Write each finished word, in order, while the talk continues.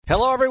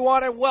Hello,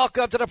 everyone, and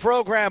welcome to the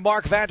program.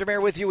 Mark Vandermeer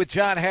with you with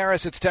John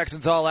Harris. It's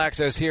Texans All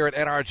Access here at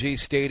NRG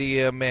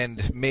Stadium,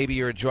 and maybe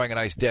you're enjoying a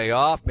nice day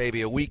off,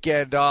 maybe a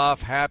weekend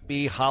off.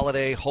 Happy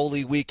holiday,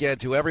 holy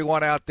weekend to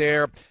everyone out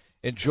there.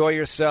 Enjoy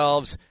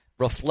yourselves,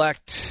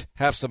 reflect,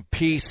 have some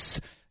peace.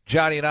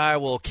 Johnny and I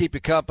will keep you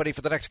company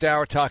for the next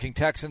hour, talking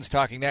Texans,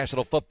 talking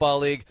National Football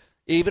League,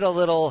 even a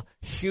little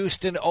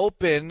Houston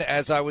Open,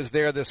 as I was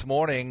there this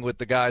morning with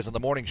the guys on the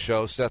morning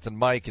show, Seth and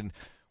Mike, and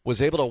was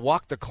able to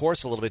walk the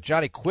course a little bit.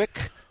 Johnny,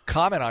 quick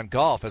comment on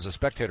golf as a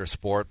spectator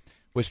sport,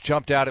 which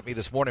jumped out at me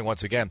this morning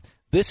once again.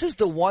 This is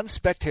the one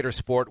spectator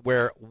sport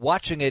where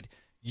watching it,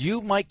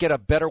 you might get a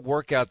better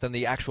workout than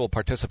the actual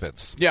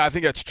participants. Yeah, I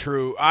think that's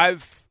true.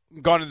 I've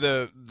gone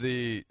to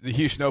the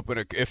Houston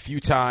Open a few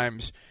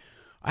times.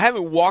 I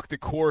haven't walked the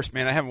course,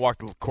 man. I haven't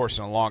walked the course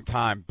in a long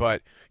time.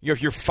 But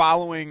if you're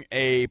following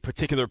a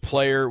particular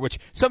player, which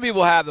some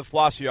people have the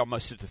philosophy, I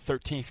must hit the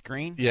 13th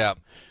green. Yeah.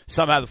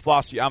 Some have the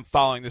philosophy, I'm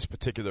following this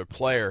particular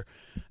player.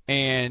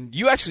 And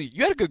you had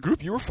a good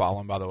group you were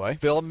following, by the way.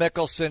 Phil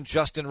Mickelson,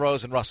 Justin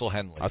Rose, and Russell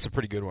Henley. That's a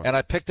pretty good one. And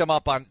I picked them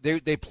up on –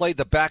 they played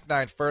the back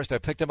nine first. I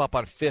picked them up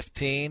on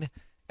 15.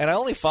 And I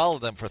only followed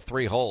them for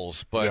 3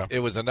 holes, but It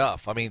was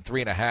enough. I mean,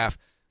 3.5.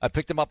 I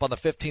picked them up on the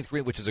 15th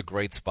green, which is a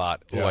great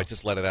spot. Oh, I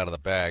just let it out of the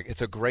bag.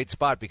 It's a great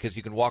spot because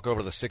you can walk over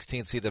to the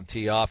 16th, see them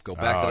tee off, go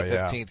back to the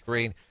 15th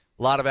green.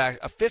 A lot of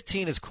action.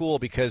 15 is cool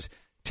because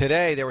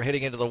today they were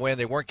hitting into the wind.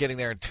 They weren't getting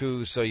there in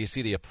 2, so you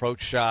see the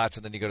approach shots,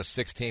 and then you go to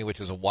 16, which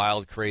is a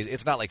wild, crazy.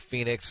 It's not like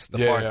Phoenix, the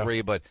par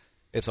 3, but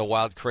it's a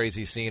wild,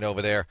 crazy scene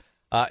over there.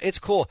 It's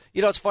cool.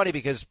 You know, it's funny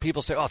because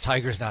people say, oh,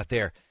 Tiger's not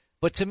there.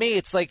 But to me,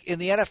 it's like in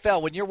the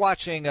NFL, when you're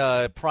watching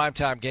a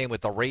primetime game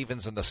with the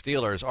Ravens and the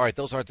Steelers, all right,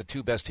 those aren't the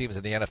 2 best teams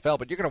in the NFL,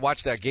 but you're going to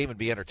watch that game and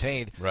be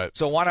entertained. Right.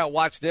 So why not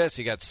watch this?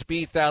 You got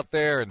Spieth out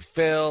there and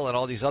Phil and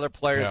all these other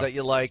players that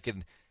you like,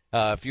 and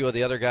a few of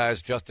the other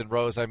guys, Justin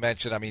Rose I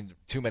mentioned. I mean,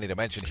 too many to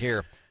mention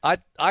here.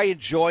 I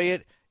enjoy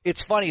it.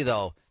 It's funny,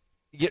 though.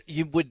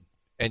 You would,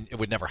 and it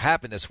would never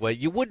happen this way,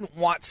 you wouldn't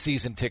want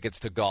season tickets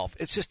to golf.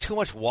 It's just too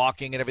much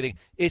walking and everything.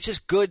 It's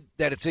just good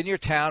that it's in your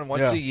town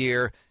once a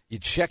year. You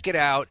check it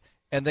out.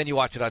 And then you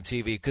watch it on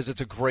TV because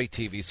it's a great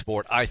TV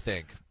sport, I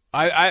think.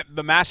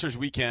 The Masters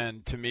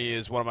weekend to me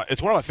is one of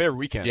my favorite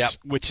weekends.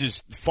 Which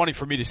is funny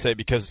for me to say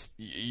because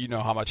you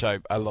know how much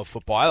I love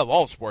football. I love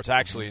all sports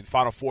actually. In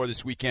Final Four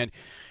this weekend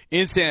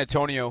in San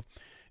Antonio,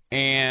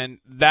 and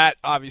that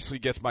obviously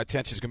gets my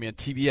attention. It's going to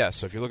be on TBS.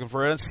 So if you're looking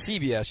for it on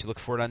CBS, you look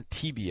for it on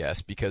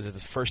TBS because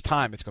it's the first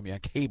time it's going to be on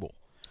cable,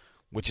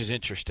 which is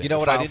interesting. You know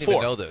what? I didn't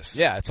even know this.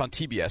 Yeah, it's on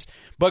TBS.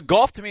 But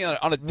golf to me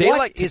on a day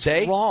like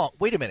today, is wrong?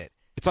 Wait a minute.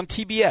 It's on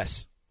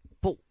TBS.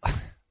 But,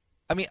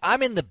 I mean,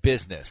 I'm in the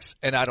business,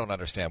 and I don't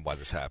understand why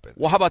this happens.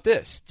 Well, how about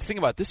this? Think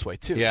about it this way,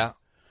 too. Yeah.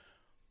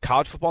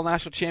 College football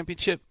national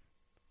championship.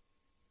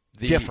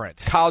 The different.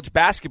 College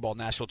basketball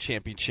national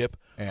championship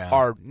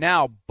are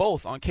now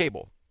both on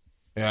cable.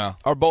 Yeah.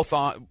 Are both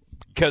on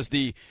because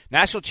the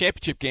national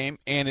championship game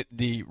and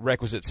the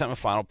requisite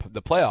semifinal,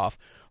 the playoff,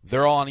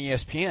 they're all on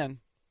ESPN.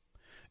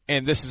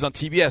 And this is on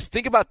TBS.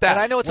 Think about that. And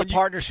I know it's a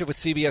partnership with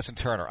CBS and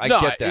Turner. I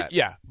get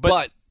that.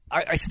 But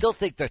I still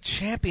think the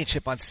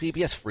championship on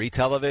CBS, free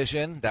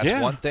television,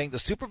 that's one thing. The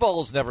Super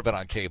Bowl's never been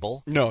on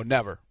cable. No,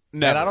 never.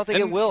 And I don't think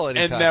it will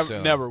anytime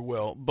soon. Never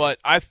will. But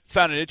I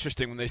found it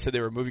interesting when they said they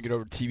were moving it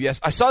over to TBS.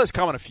 I saw this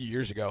comment a few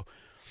years ago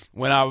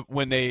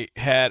when they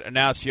had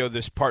announced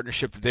this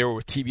partnership that they were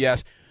with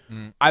TBS.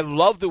 I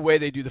love the way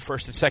they do the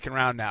first and second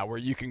round now, where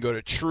you can go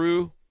to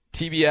True,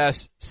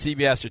 TBS,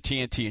 CBS, or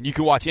TNT, and you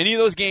can watch any of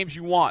those games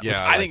you want, which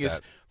I think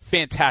is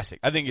fantastic.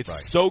 I think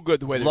it's so good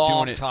the way they're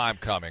doing it. Long time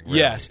coming. Really.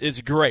 Yes,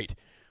 it's great.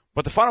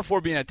 But the Final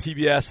Four being at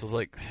TBS was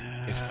like,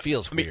 it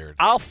feels weird.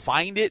 I'll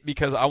find it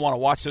because I want to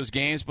watch those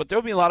games, but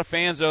there'll be a lot of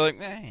fans that are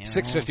like,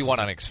 651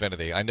 on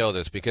Xfinity. I know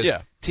this because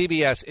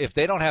TBS, if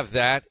they don't have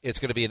that, it's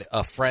going to be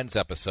a Friends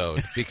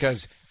episode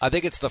because I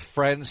think it's the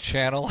Friends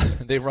channel.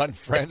 They run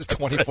Friends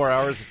 24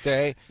 hours a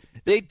day.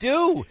 They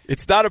do.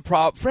 It's not a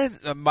problem.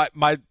 Friends.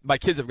 My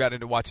kids have gotten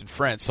into watching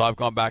Friends, so I've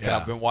gone back and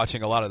I've been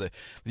watching a lot of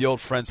the old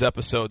Friends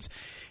episodes,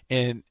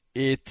 and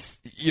it's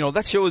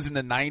that show was in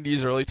the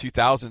 90s, early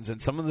 2000s,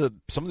 and some of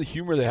the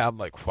humor they have, I'm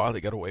like, wow,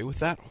 they got away with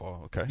that.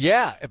 Oh, okay.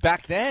 Yeah,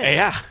 back then.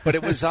 Yeah, but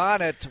it was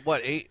on at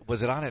what 8?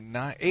 Was it on at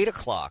 9? 8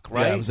 o'clock,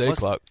 right? Yeah, it was 8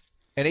 o'clock.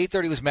 And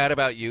 8:30 was Mad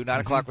About You.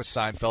 9 o'clock was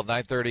Seinfeld.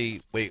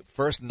 9:30,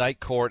 first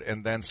Night Court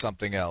and then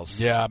something else.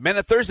 Yeah, man,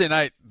 a Thursday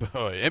night,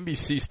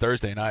 NBC's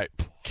Thursday night.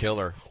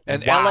 Killer.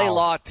 And LA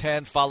Law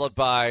 10 followed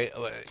by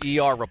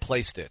ER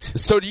replaced it.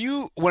 So do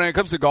you, when it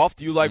comes to golf,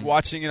 do you like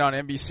watching it on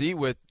NBC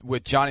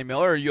with Johnny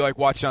Miller, or you like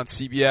watching on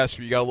CBS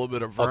where you got a little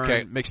bit of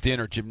Vern mixed in,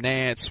 or Jim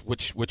Nance?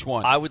 Which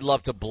one? I would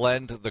love to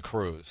blend the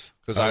crews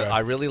because I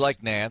really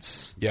like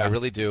Nance. Yeah. I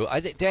really do.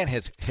 I think Dan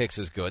Hicks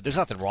is good. There's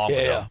nothing wrong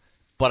with him.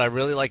 But I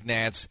really like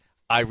Nance.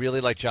 I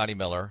really like Johnny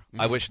Miller.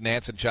 I wish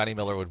Nance and Johnny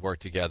Miller would work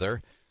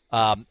together.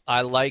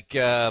 I like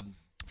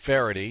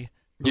Faraday,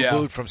 who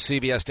moved from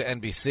CBS to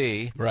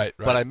NBC. Right.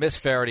 But I miss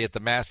Faraday at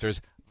the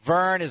Masters.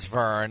 Vern is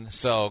Vern.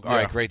 So, all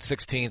right, great.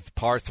 16th,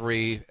 par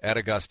 3 at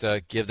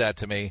Augusta. Give that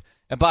to me.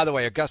 And by the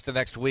way, Augusta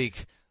next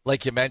week,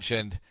 like you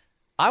mentioned,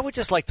 I would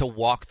just like to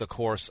walk the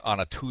course on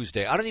a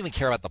Tuesday. I don't even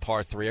care about the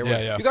par 3.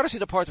 Yeah. You got to see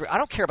the par 3. I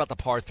don't care about the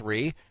par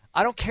 3.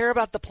 I don't care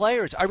about the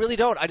players. I really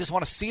don't. I just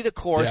want to see the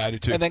course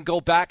and then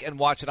go back and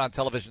watch it on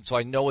television so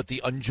I know what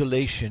the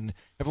undulation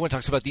 – everyone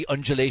talks about the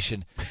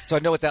undulation. So I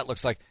know what that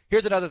looks like.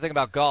 Here's another thing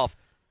about golf.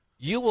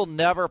 You will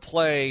never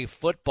play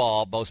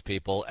football, most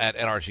people, at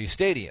NRG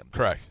Stadium.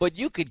 Correct. But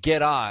you could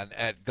get on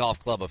at Golf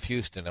Club of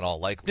Houston in all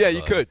likelihood. Yeah,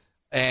 you could.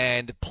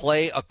 And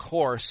play a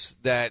course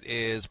that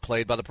is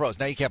played by the pros.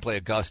 Now, you can't play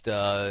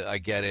Augusta. I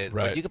get it.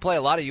 Right. But you can play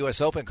a lot of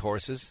U.S. Open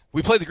courses.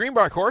 We played the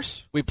Greenbrier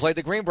course. We played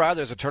the Greenbrier.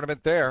 There's a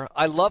tournament there.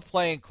 I love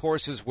playing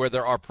courses where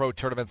there are pro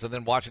tournaments and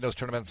then watching those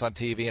tournaments on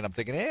TV, and I'm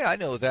thinking, hey, I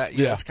know that.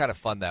 Yeah. It's kind of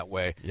fun that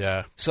way.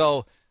 Yeah.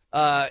 So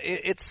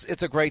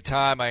it's a great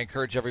time. I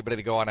encourage everybody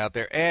to go on out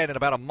there. And in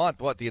about a month,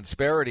 the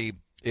Insperity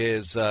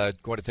is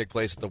going to take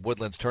place at the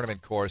Woodlands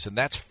Tournament course, and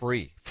that's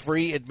free.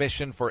 Free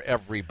admission for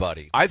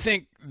everybody. I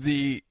think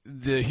the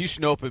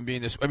Houston Open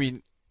being this – I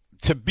mean,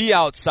 to be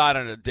outside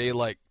on a day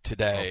like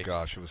today – oh,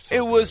 gosh, it was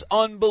so was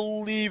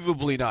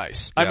unbelievably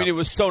nice. Yeah. I mean, it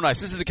was so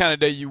nice. This is the kind of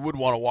day you would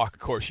want to walk a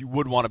course. You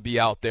would want to be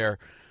out there.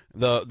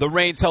 The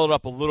rains held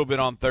up a little bit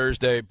on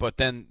Thursday, but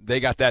then they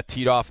got that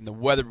teed off, and the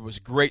weather was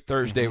great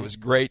Thursday. It was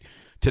great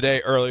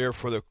today earlier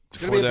for the It's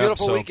going to be a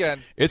beautiful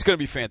weekend. It's going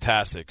to be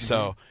fantastic.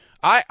 So –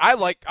 I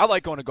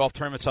like going to golf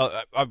tournaments.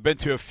 I've been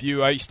to a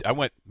few. I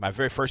went. My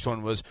very first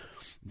one was.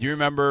 Do you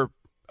remember?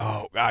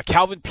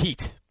 Calvin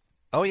Peete.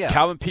 Oh yeah.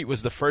 Calvin Peete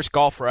was the first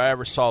golfer I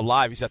ever saw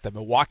live. He's at the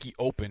Milwaukee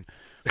Open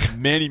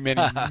many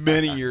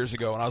years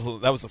ago,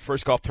 and that was the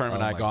first golf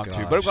tournament I'd gone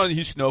to. But I'm going to the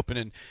Houston Open,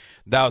 and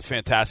that was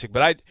fantastic.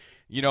 But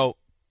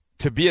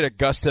to be at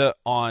Augusta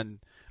on,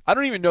 I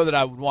don't even know that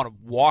I would want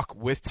to walk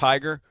with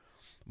Tiger.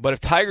 But if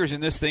Tiger's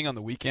in this thing on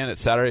the weekend, at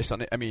Saturday,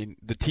 Sunday, I mean,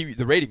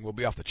 the rating will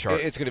be off the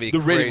chart. It's going to be the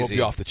crazy. Rating will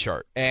be off the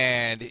chart.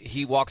 And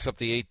he walks up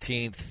the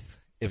 18th.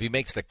 If he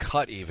makes the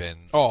cut even,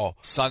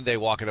 Sunday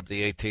walking up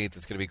the 18th,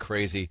 it's going to be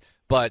crazy.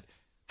 But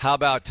how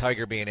about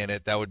Tiger being in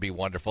it? That would be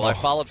wonderful. I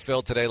followed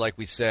Phil today, like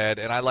we said,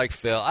 and I like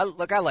Phil. I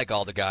like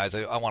all the guys.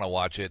 I want to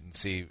watch it and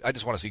see. I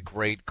just want to see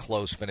great,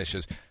 close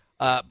finishes.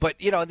 But,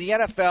 in the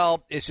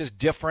NFL, it's just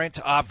different,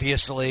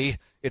 obviously.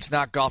 It's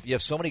not golf. You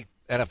have so many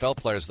NFL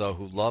players, though,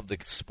 who love the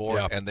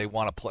sport and they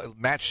want to play.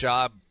 Matt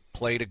Schaub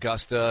played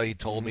Augusta. He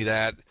told me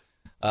that.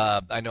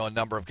 I know a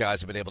number of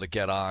guys have been able to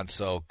get on,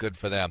 so good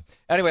for them.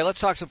 Anyway,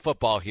 let's talk some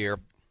football here.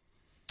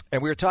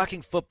 And we were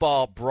talking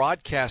football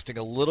broadcasting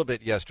a little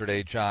bit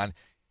yesterday, John.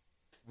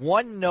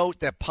 One note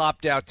that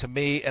popped out to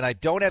me, and I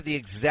don't have the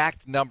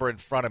exact number in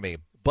front of me,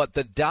 but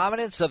the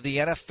dominance of the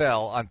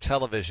NFL on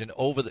television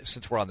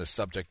since we're on this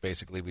subject,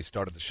 basically, we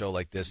started the show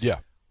like this. Yeah.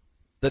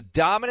 The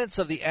dominance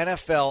of the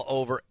NFL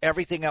over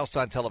everything else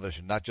on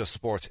television, not just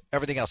sports,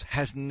 everything else,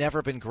 has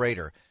never been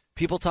greater.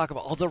 People talk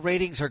about, the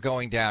ratings are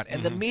going down.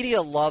 And the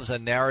media loves a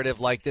narrative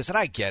like this. And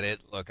I get it.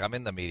 Look, I'm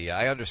in the media.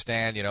 I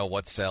understand,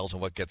 what sells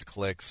and what gets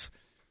clicks.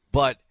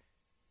 But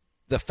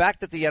the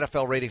fact that the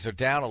NFL ratings are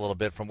down a little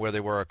bit from where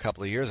they were a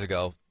couple of years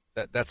ago,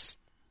 that's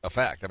a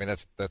fact. I mean,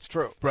 that's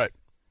true. Right.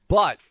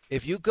 But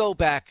if you go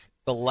back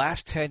the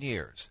last 10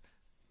 years,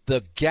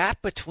 the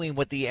gap between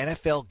what the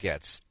NFL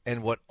gets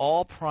and what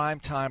all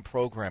primetime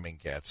programming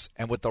gets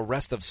and what the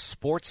rest of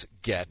sports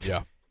get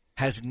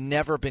has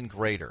never been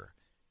greater.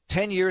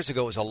 10 years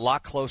ago, it was a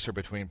lot closer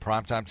between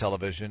primetime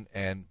television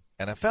and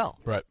NFL.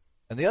 Right.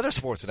 And the other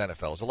sports in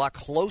NFL is a lot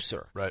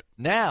closer. Right.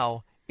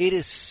 Now, it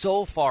is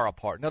so far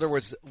apart. In other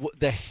words,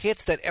 the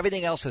hits that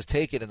everything else has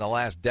taken in the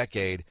last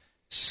decade,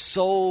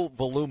 so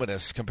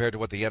voluminous compared to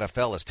what the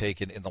NFL has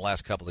taken in the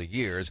last couple of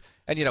years.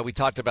 And, we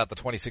talked about the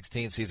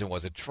 2016 season.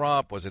 Was it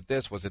Trump? Was it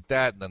this? Was it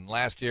that? And then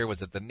last year,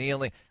 was it the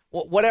kneeling?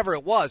 Well, whatever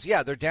it was,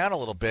 they're down a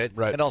little bit.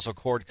 Right. And also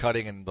cord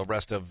cutting and the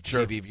rest of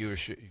TV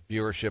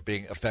viewership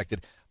being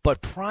affected.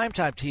 But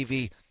primetime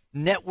TV,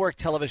 network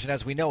television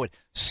as we know it,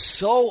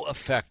 so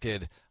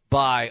affected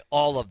by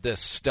all of this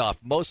stuff,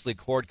 mostly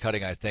cord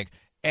cutting, I think.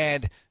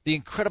 And the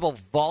incredible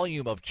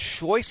volume of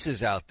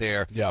choices out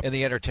there in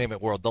the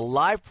entertainment world. The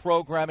live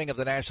programming of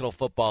the National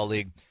Football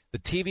League, the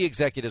TV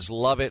executives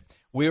love it.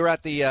 We were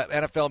at the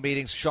NFL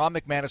meetings. Sean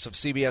McManus of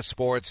CBS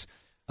Sports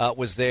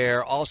was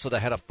there, also the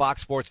head of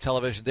Fox Sports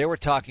Television. They were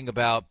talking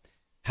about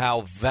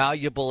how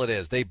valuable it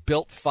is. They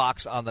built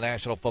Fox on the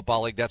National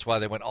Football League. That's why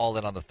they went all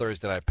in on the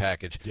Thursday night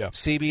package. Yeah.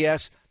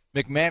 CBS,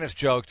 McManus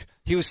joked,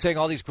 he was saying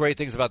all these great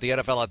things about the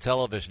NFL on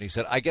television. He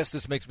said, I guess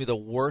this makes me the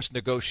worst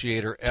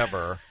negotiator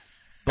ever.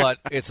 But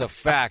it's a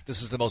fact.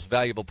 This is the most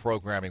valuable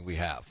programming we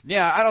have.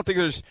 Yeah, I don't think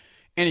there's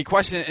any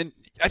question.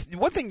 And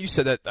one thing you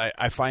said that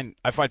I find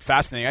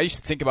fascinating. I used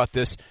to think about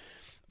this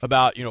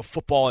about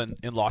football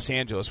in Los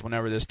Angeles.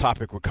 Whenever this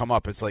topic would come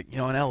up, it's like in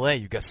L.A.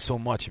 you got so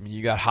much. I mean,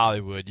 you got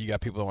Hollywood. You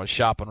got people that want to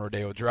shop on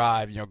Rodeo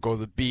Drive. Go to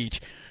the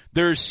beach.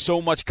 There's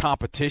so much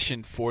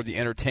competition for the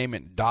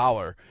entertainment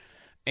dollar,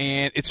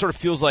 and it sort of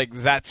feels like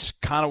that's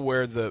kind of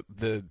where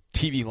the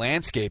TV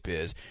landscape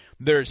is.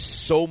 There's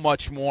so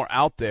much more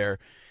out there.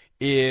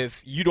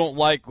 if you don't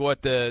like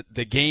what the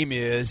game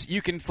is,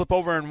 you can flip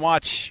over and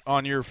watch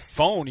on your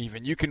phone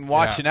even. You can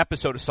watch an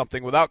episode of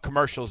something without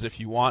commercials if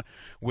you want,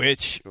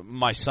 which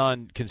my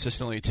son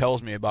consistently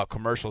tells me about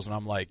commercials, and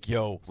I'm like,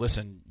 yo,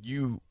 listen,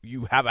 you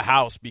have a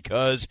house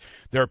because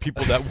there are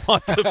people that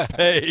want to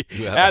pay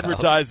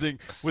advertising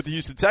with the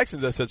Houston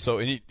Texans. I said so,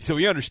 and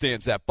he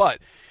understands that. But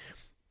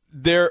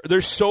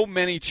there's so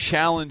many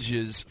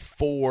challenges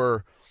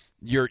for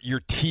your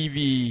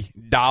TV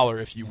dollar,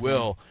 if you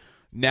will,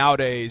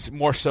 nowadays,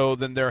 more so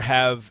than there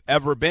have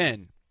ever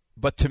been.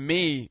 But to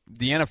me,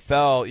 the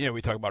NFL,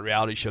 we talk about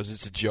reality shows.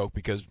 It's a joke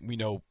because we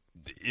know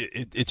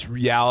it's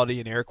reality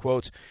in air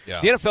quotes.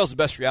 Yeah. The NFL is the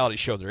best reality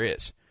show there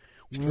is,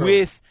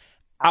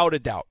 without a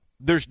doubt.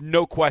 There's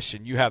no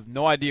question. You have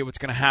no idea what's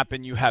going to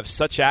happen. You have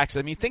such access.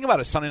 I mean, think about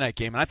a Sunday night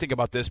game, and I think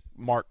about this,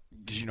 Mark,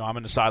 because I'm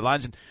in the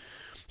sidelines, and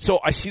so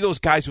I see those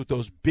guys with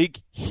those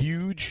big,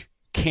 huge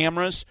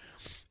cameras,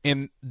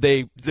 and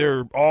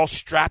they're all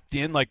strapped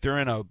in like they're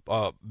in a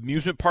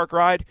amusement park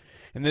ride,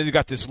 and then they've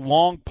got this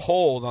long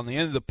pole. On the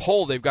end of the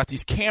pole, they've got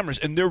these cameras,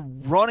 and they're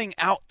running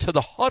out to the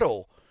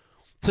huddle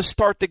to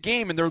start the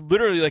game, and they're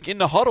literally like in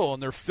the huddle,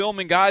 and they're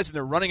filming guys, and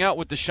they're running out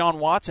with Deshaun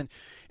Watson.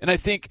 And I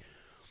think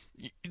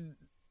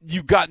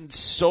you've gotten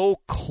so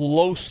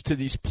close to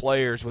these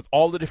players with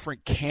all the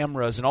different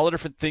cameras and all the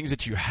different things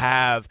that you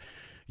have.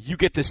 You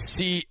get to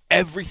see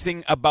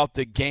everything about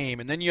the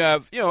game. And then you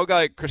have, a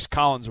guy like Chris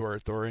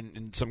Collinsworth, or it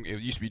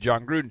used to be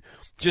John Gruden,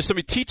 just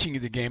somebody teaching you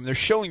the game. They're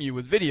showing you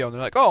with video, and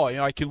they're like,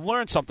 I can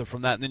learn something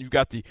from that. And then you've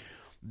got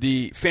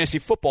the fantasy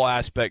football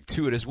aspect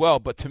to it as well.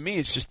 But to me,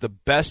 it's just the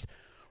best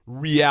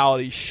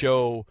reality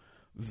show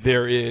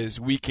there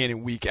is week in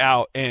and week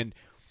out. And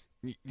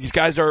these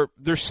guys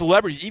they're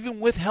celebrities,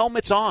 even with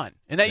helmets on.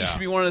 And that used to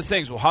be one of the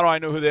things. Well, how do I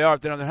know who they are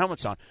if they don't have their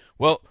helmets on?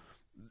 Well,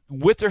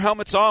 with their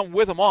helmets on,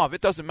 with them off,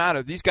 it doesn't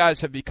matter. These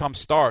guys have become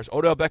stars.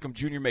 Odell Beckham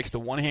Jr. makes the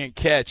one-hand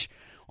catch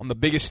on the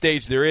biggest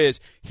stage there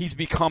is. He's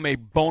become a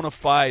bona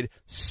fide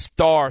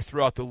star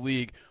throughout the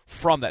league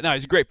from that. Now,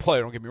 he's a great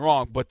player, don't get me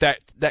wrong, but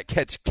that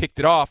catch kicked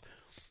it off.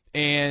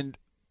 And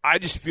I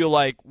just feel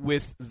like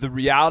with the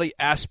reality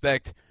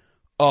aspect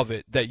of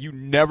it, that you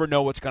never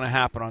know what's going to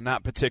happen on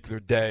that particular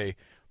day,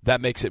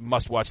 that makes it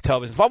must-watch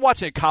television. If I'm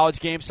watching a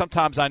college game,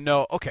 sometimes I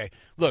know, okay,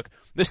 look,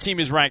 this team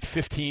is ranked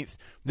 15th.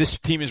 This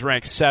team is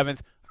ranked 7th.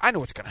 I know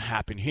what's going to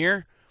happen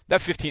here. That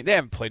 15th, they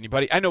haven't played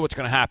anybody. I know what's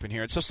going to happen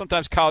here. And so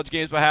sometimes college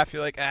games by half,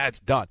 you're like, it's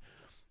done.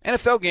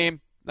 NFL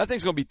game, that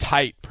thing's going to be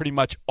tight pretty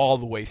much all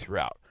the way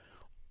throughout.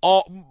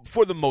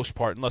 For the most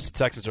part, unless the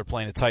Texans are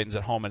playing the Titans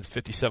at home and it's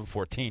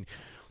 57-14.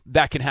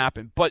 That can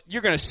happen. But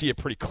you're going to see a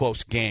pretty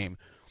close game,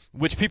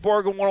 which people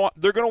are going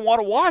to want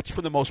to watch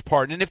for the most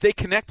part. And if they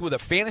connect with a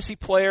fantasy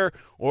player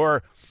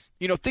or,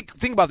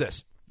 think about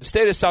this. The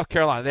state of South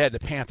Carolina, they had the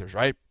Panthers,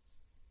 right?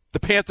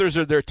 The Panthers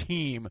are their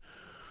team,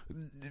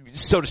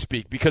 so to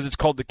speak, because it's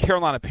called the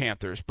Carolina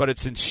Panthers, but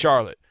it's in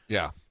Charlotte.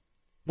 Yeah.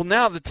 Well,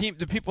 now the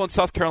people in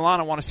South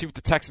Carolina want to see what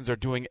the Texans are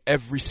doing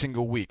every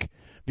single week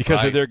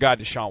because of their guy,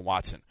 Deshaun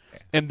Watson.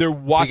 And they're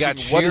watching. He got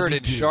cheered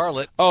in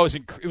Charlotte. Oh,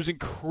 it was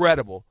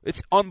incredible.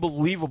 It's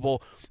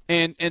unbelievable.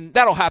 And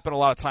that'll happen a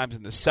lot of times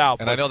in the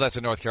South. And I know that's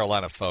in North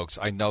Carolina, folks.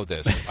 I know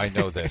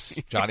this.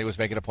 Johnny was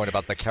making a point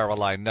about the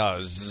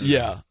Carolinas.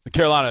 Yeah, the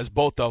Carolinas,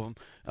 both of them,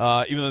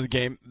 even though the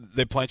game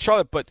they play in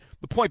Charlotte. But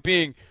the point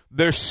being,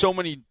 there's so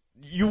many.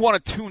 You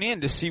want to tune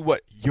in to see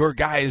what your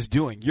guy is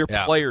doing, your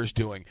player is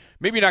doing.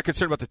 Maybe you're not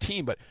concerned about the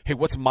team, but, hey,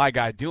 what's my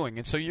guy doing?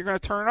 And so you're going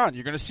to turn it on.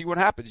 You're going to see what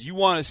happens. You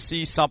want to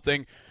see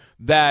something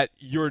that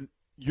you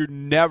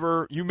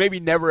maybe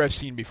never have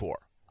seen before.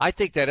 I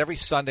think that every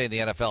Sunday in the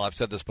NFL, I've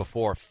said this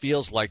before,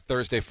 feels like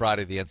Thursday,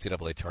 Friday, the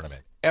NCAA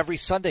tournament. Every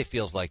Sunday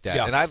feels like that.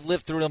 Yeah. And I've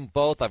lived through them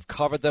both. I've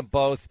covered them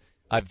both.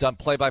 I've done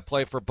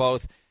play-by-play for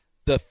both.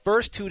 The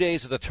first 2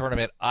 days of the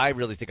tournament, I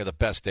really think are the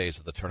best days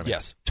of the tournament.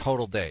 Yes.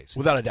 Total days.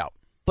 Without a doubt.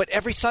 But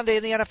every Sunday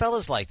in the NFL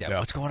is like that. Yeah.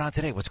 What's going on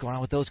today? What's going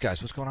on with those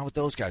guys? What's going on with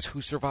those guys?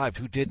 Who survived?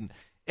 Who didn't?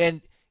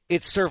 And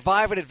it's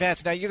survive and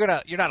advance. Now, you're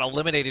not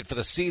eliminated for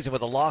the season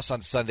with a loss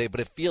on Sunday,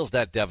 but it feels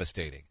that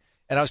devastating.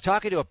 And I was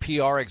talking to a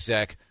PR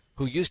exec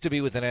who used to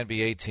be with an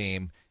NBA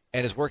team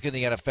and is working in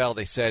the NFL.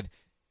 They said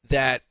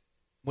that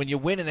when you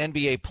win an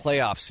NBA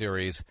playoff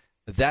series,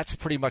 that's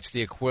pretty much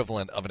the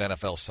equivalent of an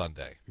NFL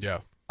Sunday. Yeah.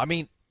 I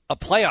mean, a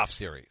playoff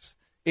series.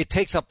 It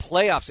takes a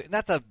playoff.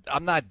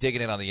 I'm not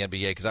digging in on the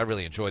NBA because I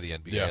really enjoy the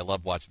NBA. Yeah. I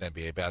love watching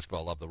NBA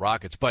basketball. I love the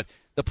Rockets. But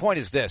the point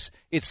is this.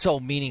 It's so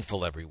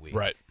meaningful every week.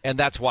 Right. And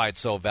that's why it's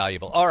so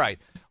valuable. All right.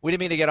 We didn't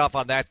mean to get off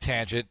on that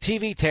tangent.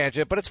 TV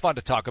tangent, but it's fun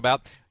to talk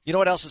about. You know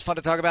what else is fun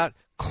to talk about?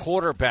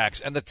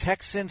 Quarterbacks. And the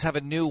Texans have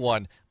a new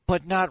one,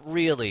 but not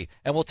really.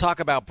 And we'll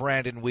talk about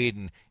Brandon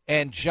Weeden.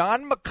 And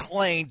John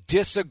McClain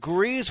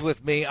disagrees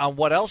with me on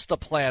what else the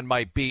plan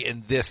might be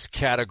in this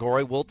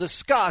category. We'll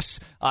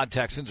discuss on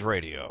Texans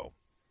Radio.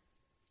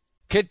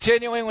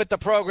 Continuing with the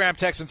program,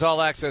 Texans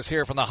All Access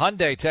here from the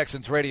Hyundai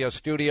Texans Radio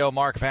studio.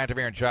 Mark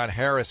Vandermeer and John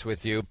Harris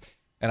with you.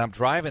 And I'm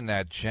driving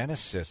that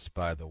Genesis,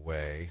 by the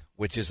way,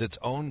 which is its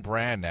own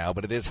brand now,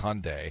 but it is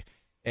Hyundai.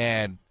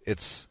 And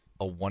it's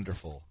a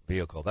wonderful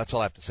vehicle. That's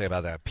all I have to say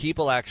about that.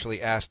 People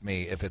actually asked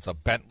me if it's a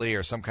Bentley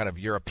or some kind of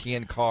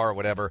European car or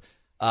whatever.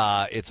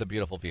 It's a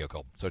beautiful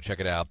vehicle. So check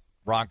it out.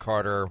 Ron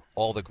Carter,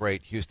 all the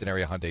great Houston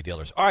area Hyundai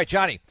dealers. All right,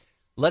 Johnny,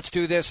 let's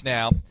do this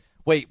now.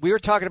 Wait, we were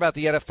talking about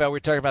the NFL. We were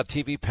talking about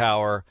TV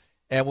power,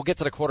 and we'll get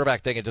to the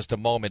quarterback thing in just a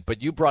moment.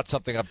 But you brought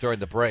something up during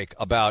the break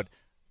about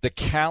the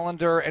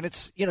calendar, and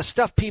it's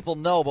stuff people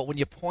know, but when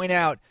you point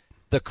out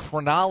the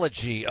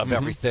chronology of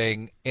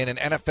everything in an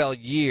NFL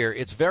year,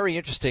 it's very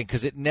interesting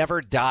because it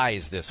never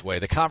dies this way.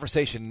 The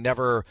conversation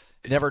never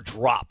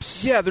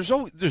drops. Yeah, there's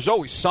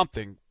always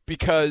something,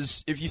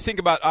 because if you think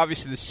about,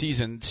 obviously, the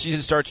season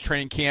starts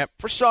training camp.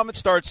 For some, it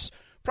starts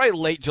probably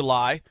late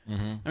July.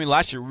 I mean,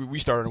 last year we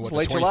started on the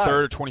 23rd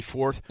or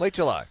 24th. Late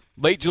July.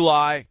 Late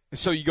July.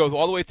 So you go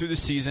all the way through the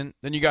season.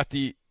 Then you got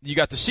the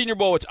Senior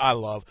Bowl, which I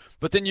love.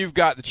 But then you've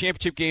got the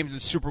championship games and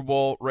the Super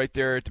Bowl right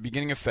there at the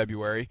beginning of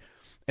February.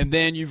 And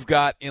then you've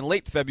got, in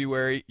late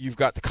February, you've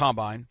got the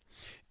Combine.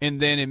 And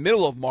then in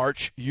middle of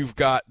March, you've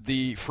got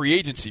the free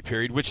agency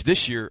period, which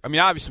this year, I mean,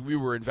 obviously we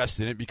were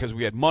invested in it because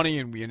we had money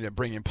and we ended up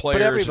bringing players.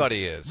 But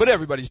everybody is. But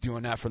everybody's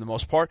doing that for the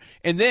most part.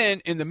 And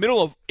then in the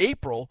middle of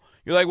April,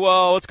 you're like,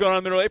 well, what's going on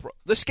in the middle of April?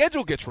 The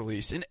schedule gets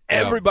released, and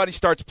everybody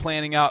starts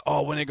planning out,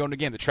 when they go to the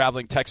game. The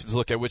traveling Texans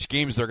look at which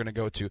games they're going to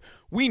go to.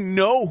 We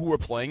know who we're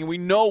playing, and we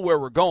know where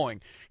we're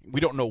going. We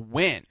don't know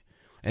when.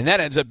 And that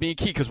ends up being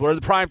key, because what are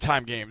the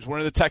primetime games?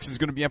 When are the Texans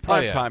going to be on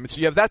primetime? And so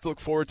you have that to look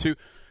forward to.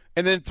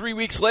 And then 3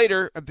 weeks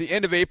later, at the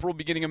end of April,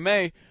 beginning of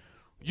May,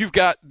 you've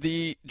got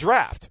the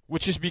draft,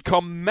 which has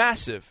become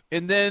massive.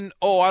 And then,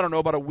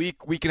 about a week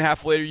and a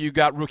half later, you've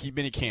got rookie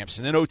mini camps.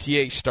 And then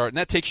OTAs start. And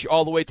that takes you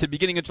all the way to the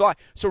beginning of July.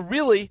 So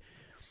really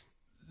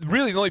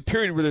the only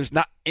period where there's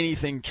not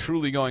anything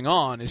truly going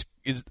on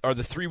are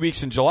the 3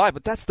 weeks in July.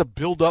 But that's the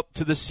build-up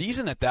to the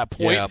season at that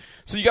point. Yeah.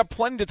 So you got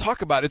plenty to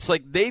talk about. It's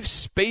like they've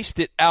spaced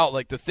it out.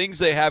 Like the things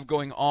they have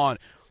going on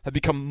have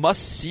become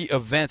must-see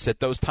events at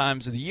those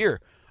times of the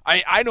year.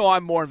 I know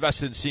I'm more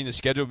invested in seeing the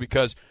schedule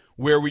because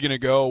where are we going to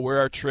go, where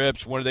are our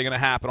trips, when are they going to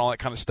happen, all that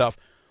kind of stuff.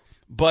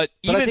 But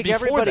even I think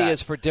everybody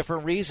is for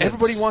different reasons.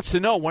 Everybody wants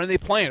to know, when are they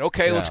playing?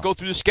 Okay, let's go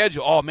through the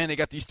schedule. Oh, man, they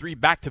got these 3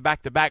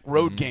 back-to-back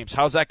road games.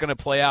 How's that going to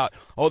play out?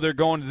 Oh, they're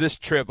going to this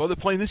trip. Oh, they're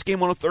playing this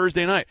game on a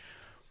Thursday night.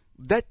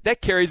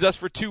 That carries us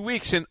for 2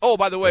 weeks. And,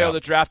 by the way,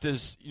 the draft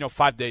is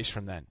 5 days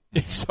from then.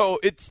 So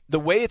it's the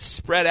way it's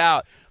spread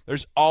out,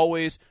 there's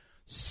always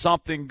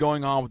something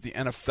going on with the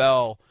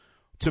NFL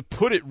to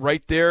put it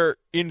right there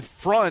in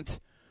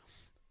front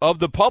of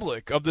the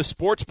public, of the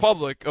sports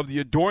public, of the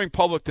adoring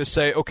public, to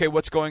say, okay,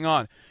 what's going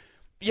on?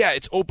 Yeah,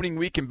 it's opening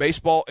week in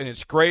baseball, and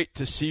it's great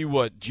to see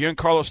what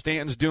Giancarlo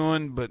Stanton's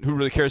doing, but who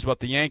really cares about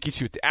the Yankees,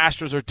 see what the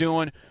Astros are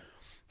doing.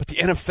 But the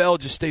NFL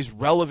just stays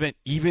relevant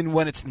even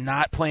when it's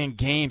not playing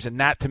games, and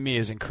that to me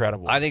is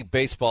incredible. I think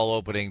baseball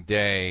opening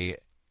day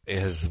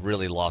has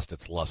really lost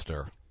its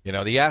luster. The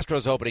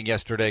Astros opening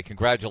yesterday,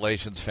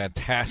 congratulations,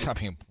 fantastic.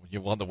 I mean,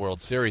 you won the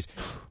World Series.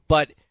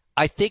 But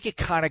I think it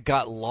kind of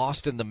got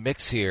lost in the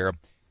mix here,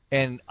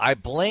 and I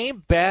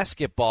blame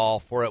basketball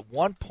for at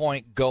one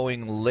point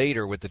going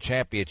later with the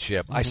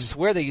championship. I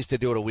swear they used to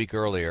do it a week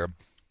earlier,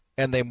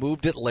 and they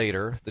moved it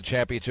later, the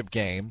championship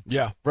game.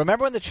 Yeah.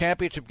 Remember when the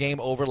championship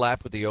game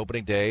overlapped with the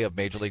opening day of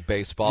Major League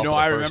Baseball for the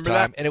I first remember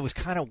time? that. And it was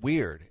kind of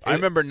weird. I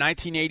remember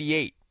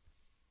 1988,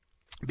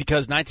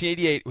 because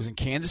 1988 was in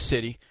Kansas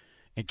City,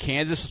 and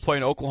Kansas was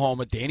playing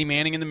Oklahoma. Danny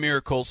Manning and the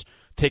Miracles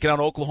taking on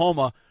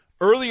Oklahoma.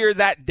 Earlier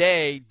that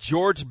day,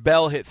 George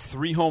Bell hit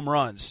 3 home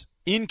runs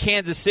in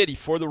Kansas City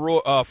for the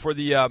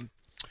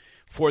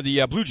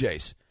Blue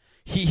Jays.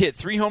 He hit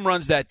 3 home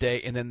runs that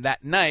day, and then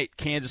that night,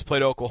 Kansas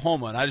played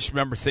Oklahoma. And I just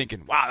remember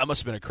thinking, wow, that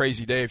must have been a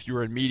crazy day if you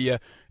were in media.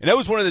 And that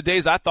was one of the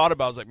days I thought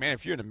about. I was like, man,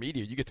 if you're in the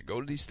media, you get to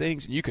go to these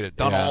things, and you could have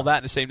done all that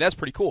in the same day. That's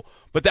pretty cool.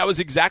 But that was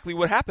exactly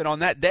what happened on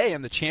that day,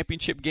 on the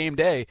championship game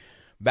day,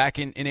 back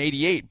in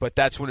 88, but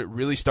that's when it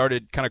really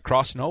started kind of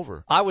crossing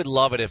over. I would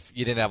love it if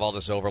you didn't have all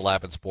this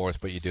overlap in sports,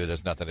 but you do.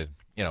 There's nothing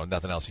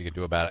else you can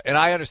do about it. And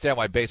I understand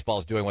why baseball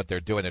is doing what they're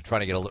doing. They're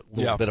trying to get a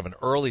little bit of an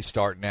early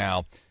start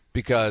now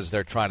because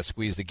they're trying to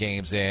squeeze the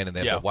games in, and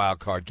they have the wild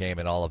card game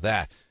and all of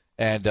that.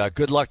 And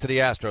good luck to the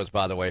Astros,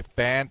 by the way.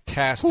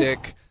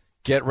 Fantastic.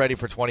 Get ready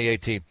for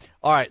 2018.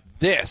 All right,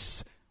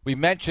 we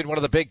mentioned one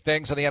of the big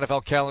things on the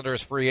NFL calendar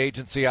is free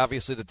agency.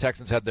 Obviously, the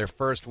Texans had their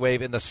first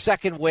wave. In the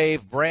second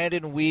wave,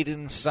 Brandon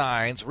Weeden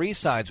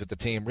re-signs with the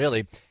team,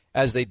 really,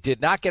 as they did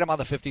not get him on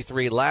the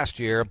 53 last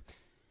year.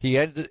 He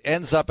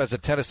ends up as a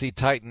Tennessee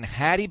Titan.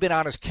 Had he been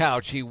on his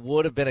couch, he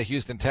would have been a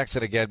Houston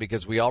Texan again,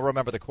 because we all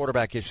remember the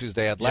quarterback issues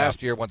they had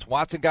last year once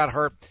Watson got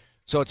hurt.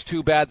 So it's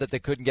too bad that they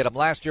couldn't get him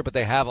last year, but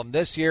they have him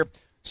this year.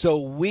 So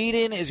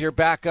Weeden is your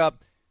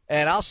backup.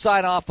 And I'll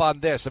sign off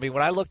on this. I mean,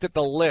 when I looked at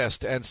the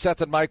list, and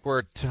Seth and Mike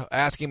were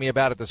asking me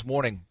about it this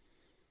morning,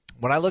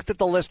 when I looked at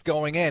the list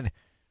going in,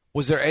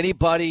 was there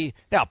anybody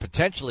 – now,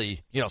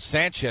 potentially,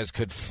 Sanchez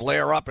could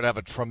flare up and have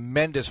a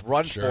tremendous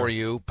run for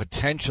you,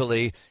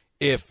 potentially,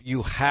 if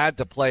you had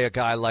to play a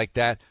guy like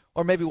that.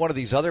 or maybe one of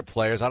these other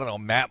players. I don't know,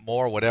 Matt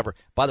Moore, whatever.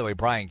 By the way,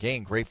 Brian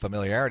Gain, great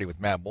familiarity with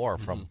Matt Moore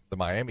from the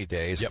Miami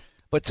days. Yep.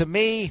 But to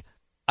me,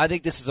 I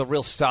think this is a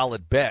real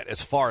solid bet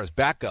as far as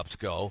backups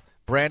go.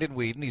 Brandon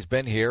Weeden, he's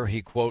been here.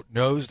 He, quote,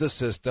 knows the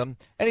system,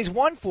 and he's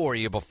won for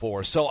you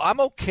before. So I'm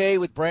okay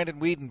with Brandon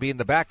Weeden being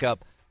the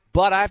backup.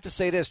 But I have to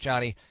say this,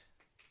 Johnny.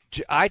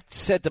 I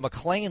said to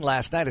McClain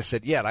last night, I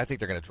said, yeah, I think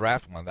they're going to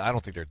draft one. I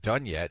don't think they're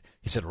done yet.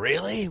 He said,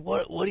 really?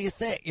 What do you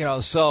think?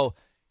 So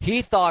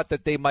he thought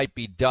that they might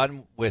be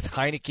done with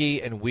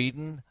Heineke and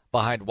Weeden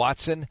behind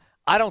Watson.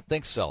 I don't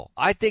think so.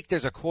 I think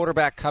there's a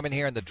quarterback coming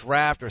here in the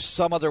draft or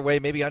some other way,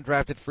 maybe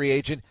undrafted free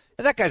agent.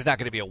 And that guy's not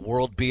going to be a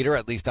world beater,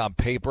 at least on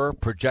paper,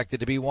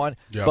 projected to be one.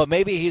 Yep. But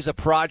maybe he's a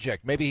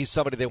project. Maybe he's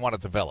somebody they want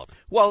to develop.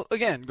 Well,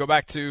 again, go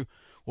back to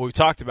what we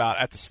talked about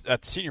at the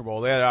Senior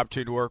Bowl. They had an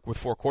opportunity to work with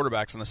 4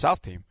 quarterbacks on the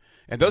South team.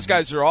 And those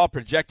guys are all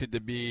projected to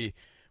be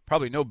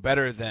probably no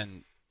better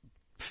than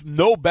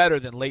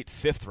late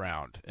 5th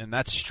round, and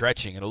that's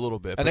stretching it a little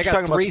bit. And they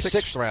got 3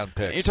 6th-round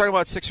picks. You're talking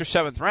about 6th or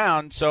 7th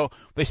round, so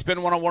they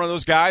spend one on one of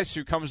those guys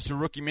who comes to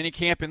rookie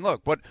minicamp. And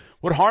look,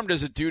 what harm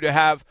does it do to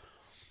have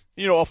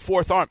a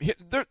 4th arm?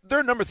 There are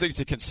a number of things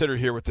to consider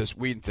here with this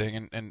Weeden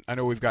thing, and I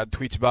know we've got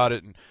tweets about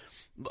it. And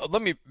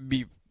let me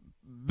be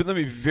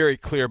very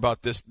clear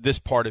about this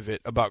part of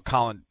it about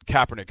Colin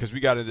Kaepernick, because we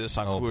got into this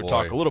on Cooler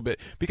Talk a little bit,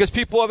 because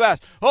people have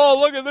asked,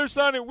 look at they're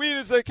signing Weeden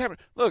instead of Kaepernick.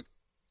 Look,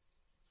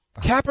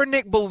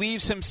 Kaepernick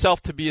believes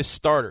himself to be a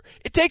starter.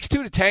 It takes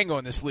 2 to tango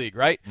in this league,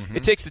 right? Mm-hmm.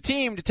 It takes the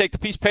team to take the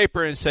piece of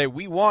paper and say,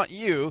 we want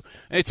you,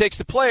 and it takes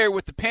the player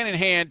with the pen in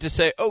hand to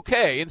say,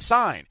 okay, and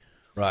sign.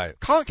 Right.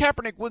 Colin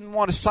Kaepernick wouldn't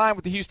want to sign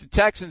with the Houston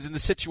Texans in the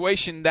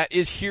situation that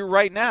is here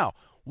right now.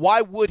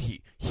 Why would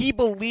he? He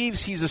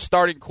believes he's a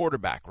starting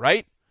quarterback,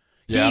 right?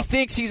 Yeah. He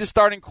thinks he's a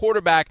starting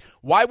quarterback.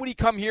 Why would he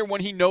come here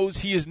when he knows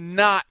he is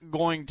not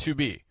going to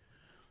be?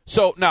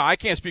 So, now, I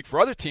can't speak for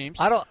other teams.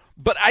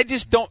 But I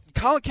just don't.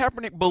 Colin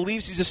Kaepernick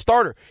believes he's a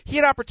starter. He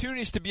had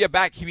opportunities to be a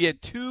back. He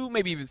had 2,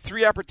 maybe even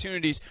 3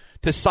 opportunities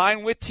to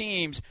sign with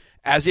teams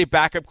as a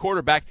backup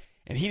quarterback,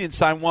 and he didn't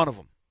sign one of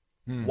them.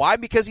 Why?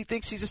 Because he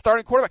thinks he's a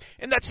starting quarterback.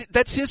 And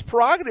that's his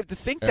prerogative to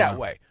think that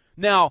way.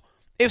 Now,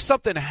 if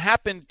something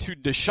happened to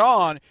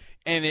Deshaun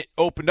and it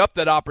opened up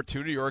that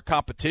opportunity or a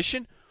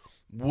competition,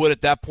 would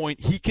at that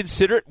point he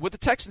consider it? Would the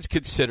Texans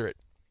consider it?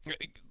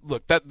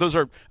 Look,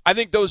 I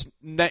think those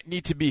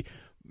need to be.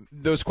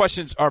 Those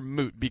questions are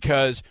moot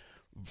because,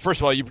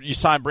 first of all, you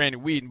sign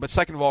Brandon Weeden, but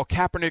second of all,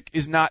 Kaepernick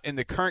is not in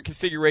the current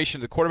configuration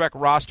of the quarterback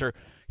roster.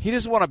 He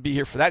doesn't want to be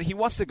here for that. He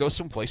wants to go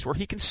someplace where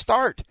he can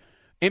start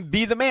and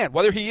be the man.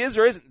 Whether he is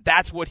or isn't,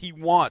 that's what he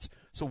wants.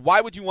 So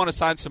why would you want to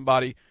sign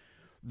somebody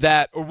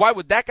or why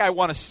would that guy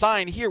want to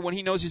sign here when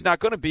he knows he's not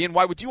going to be, and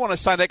why would you want to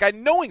sign that guy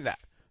knowing that?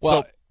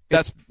 Well,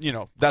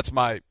 that's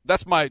my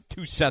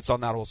 2 cents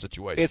on that whole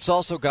situation. It's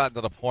also gotten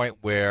to the point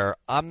where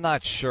I'm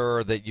not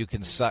sure that you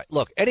can sign.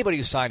 Look, anybody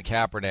who signed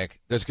Kaepernick,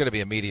 there's going to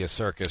be a media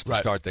circus to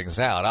start things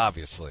out,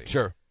 obviously.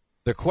 Sure.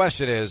 The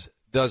question is,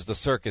 does the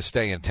circus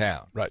stay in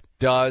town? Right.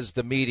 Does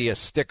the media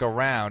stick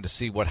around to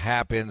see what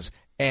happens?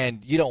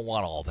 And you don't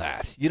want all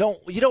that. You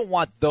don't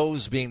want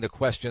those being the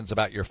questions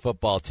about your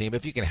football team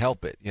if you can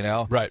help it,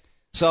 Right.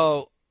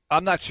 So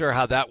I'm not sure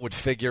how that would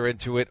figure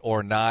into it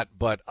or not,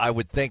 but I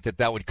would think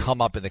that would come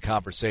up in the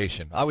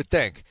conversation. I would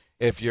think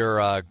if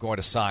you're going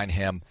to sign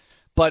him.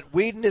 But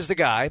Weeden is the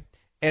guy,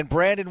 and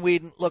Brandon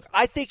Weeden, look,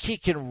 I think he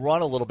can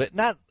run a little bit.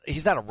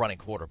 He's not a running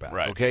quarterback,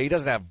 right. Okay? He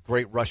doesn't have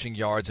great rushing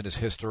yards in his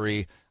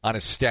history on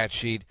his stat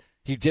sheet.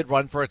 He did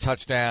run for a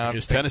touchdown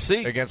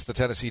against the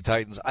Tennessee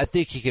Titans. I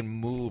think he can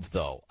move,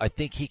 though. I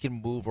think he can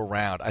move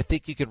around. I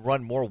think you can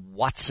run more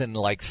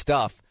Watson-like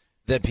stuff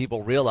than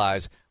people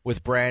realize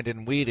with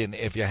Brandon Weeden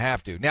if you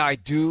have to. Now, I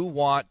do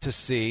want to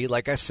see,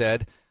 like I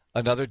said,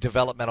 another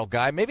developmental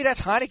guy. Maybe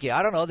that's Heineke.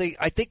 I don't know.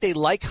 I think they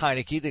like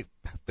Heineke.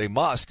 They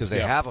must because they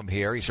have him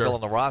here. He's still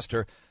on the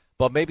roster.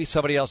 But maybe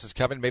somebody else is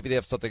coming. Maybe they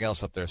have something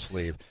else up their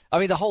sleeve. I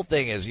mean, the whole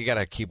thing is you got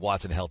to keep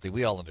Watson healthy.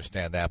 We all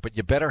understand that. But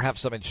you better have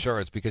some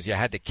insurance because you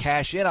had to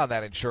cash in on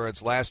that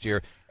insurance last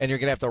year, and you're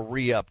going to have to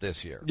re-up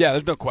this year. Yeah,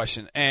 there's no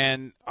question.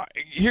 And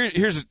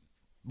here's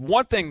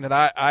one thing that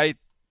I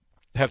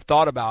have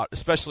thought about,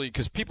 especially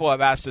because people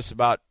have asked us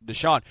about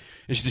Deshaun.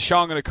 Is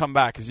Deshaun going to come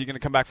back? Is he going to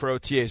come back for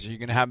OTAs? Are you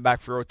going to have him back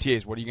for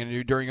OTAs? What are you going to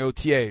do during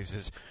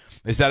OTAs?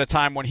 Is that a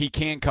time when he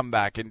can come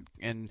back?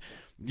 And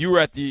you were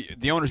at the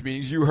owners'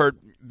 meetings. You heard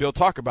Bill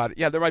talk about it.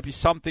 Yeah, there might be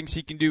some things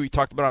he can do. He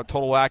talked about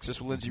Total Access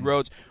with Lindsey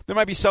Rhodes. There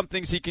might be some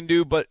things he can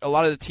do, but a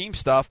lot of the team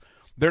stuff,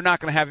 they're not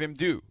going to have him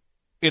do.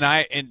 And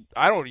I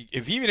don't,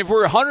 even if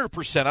we're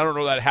 100%, I don't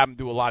know that I have him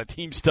do a lot of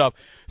team stuff.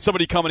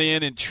 Somebody coming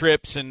in and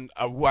trips and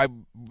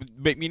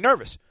make me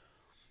nervous.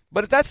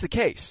 But if that's the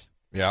case,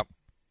 how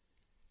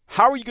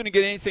are you going to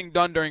get anything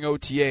done during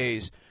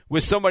OTAs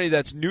with somebody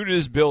that's new to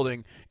this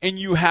building and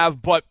you have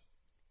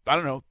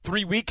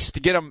 3 weeks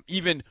to get them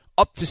even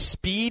up to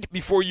speed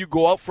before you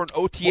go out for an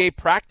OTA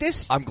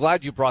practice? I'm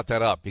glad you brought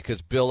that up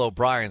because Bill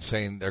O'Brien's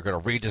saying they're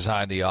going to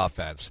redesign the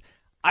offense.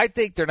 I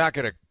think they're not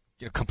going to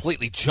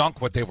completely junk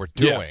what they were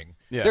doing.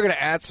 they're going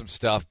to add some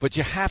stuff, but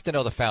you have to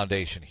know the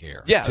foundation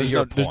here. Yeah, there's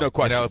no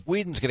question. If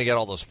Whedon's going to get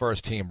all those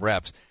first-team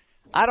reps,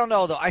 I don't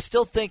know, though. I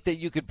still think that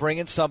you could bring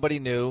in somebody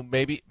new.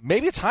 Maybe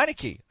it's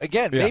Heineke.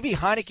 Again, maybe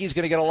Heineke's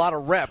going to get a lot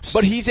of reps.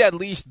 But he's at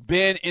least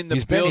been in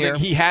the building. Been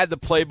he had the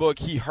playbook.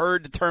 He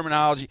heard the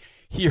terminology.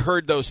 He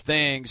heard those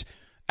things,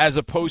 as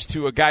opposed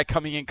to a guy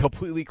coming in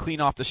completely clean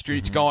off the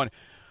streets going,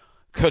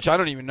 Coach, I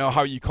don't even know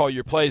how you call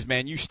your plays,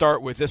 man. You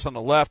start with this on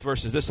the left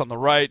versus this on the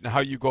right and how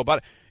you go about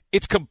it.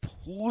 It's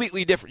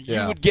completely different.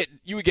 Yeah.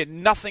 You would get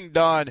nothing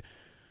done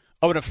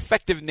of an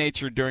effective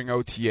nature during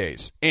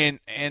OTAs. And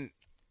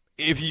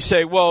if you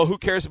say, well, who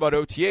cares about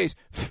OTAs?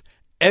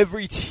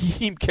 Every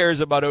team cares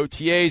about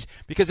OTAs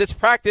because it's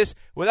practice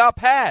without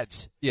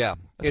pads. Yeah,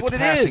 that's what it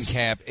passing is.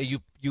 Camp.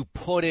 You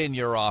put in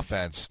your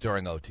offense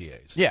during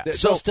OTAs. Yeah,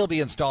 they'll still be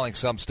installing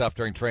some stuff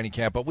during training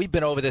camp, but we've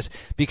been over this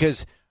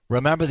because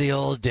remember the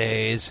old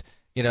days,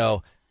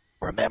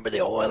 remember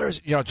the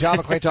Oilers? John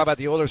McClain talked about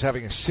the Oilers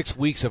having 6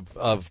 weeks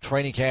of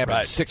training camp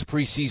and 6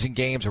 preseason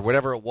games or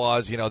whatever it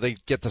was. They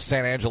get to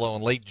San Angelo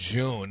in late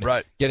June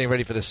getting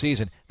ready for the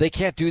season. They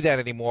can't do that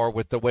anymore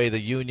with the way the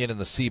union and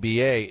the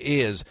CBA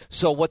is.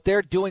 So what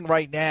they're doing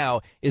right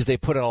now is they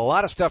put in a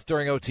lot of stuff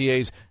during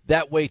OTAs.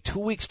 That way, 2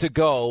 weeks to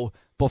go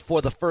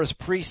before the first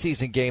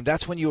preseason game.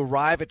 That's when you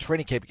arrive at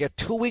training camp. You get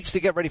 2 weeks to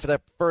get ready for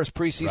that first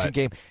preseason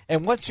game.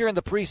 And once you're in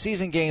the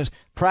preseason games,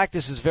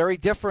 practice is very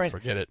different.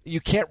 Forget it. You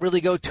can't really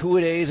go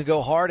 2-a-days and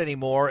go hard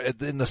anymore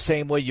in the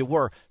same way you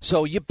were.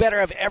 So you better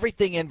have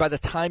everything in by the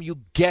time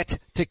you get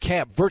to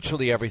camp,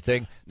 virtually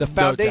everything. The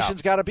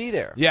foundation's got to be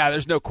there. Yeah,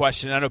 there's no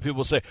question. I know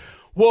people say,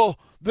 well,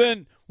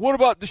 then what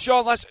about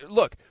Deshaun last year?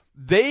 Look,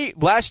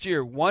 last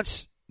year,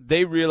 once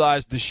they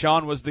realized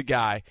Deshaun was the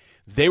guy,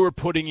 they were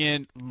putting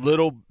in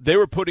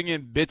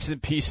bits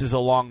and pieces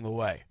along the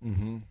way.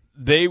 Mm-hmm.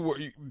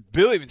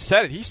 Bill even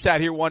said it. He sat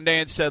here one day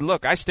and said,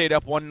 look, I stayed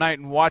up one night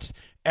and watched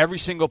every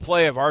single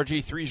play of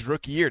RG3's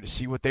rookie year to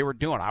see what they were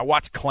doing. I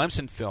watched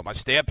Clemson film. I'd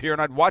stay up here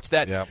and I'd watch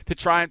that to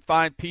try and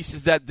find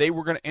pieces that they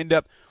were going to end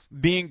up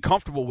being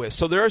comfortable with.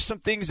 So there are some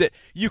things that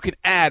you can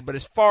add, but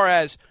as far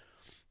as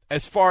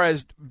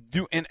here's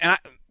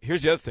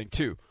the other thing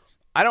too.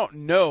 I don't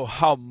know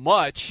how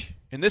much,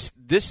 and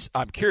this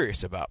I'm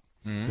curious about.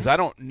 Because I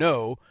don't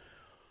know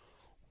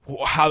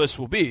how this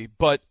will be,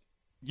 but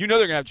they're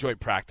going to have joint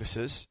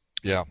practices.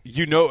 Yeah.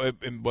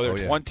 Whether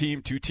it's one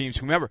team, two teams,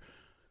 whomever.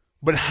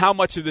 But how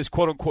much of this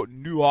quote-unquote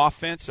new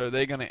offense are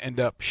they going to end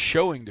up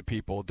showing to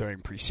people during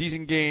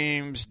preseason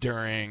games,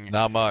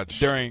 Not much.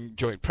 during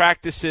joint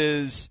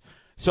practices?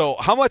 So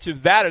how much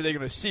of that are they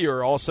going to see,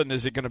 or all of a sudden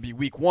is it going to be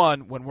week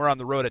one when we're on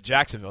the road at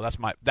Jacksonville? That's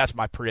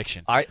my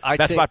prediction.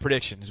 That's my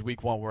prediction is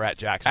week one we're at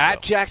Jacksonville.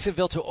 At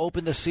Jacksonville to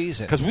open the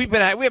season. Because we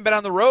haven't been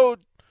on the road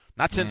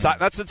not since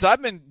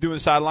I've been doing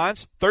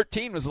sidelines.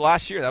 13 was the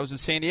last year. That was in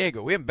San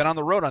Diego. We haven't been on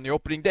the road on the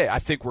opening day. I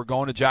think we're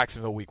going to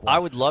Jacksonville week one. I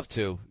would love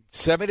to.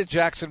 Send me to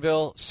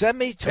Jacksonville. Send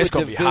me to it's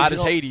going to be hot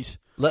as Hades.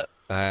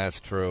 That's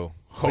true.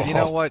 But you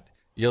know what?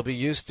 You'll be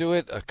used to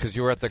it because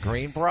you were at the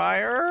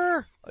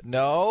Greenbrier?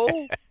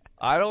 No?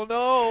 I don't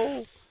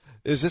know.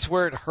 Is this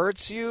where it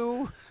hurts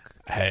you?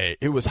 Hey,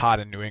 it was hot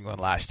in New England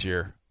last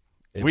year.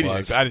 I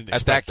didn't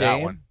expect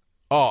that one.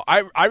 Oh, I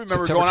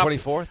remember September going out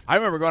 24th? I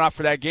remember going out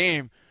for that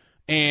game,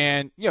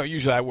 and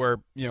usually I wear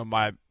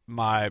my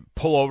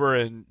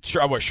pullover and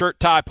I wear shirt,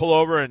 tie,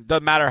 pullover, and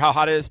doesn't matter how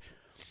hot it is.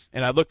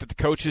 And I looked at the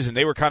coaches, and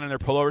they were kind of in their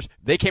pullovers.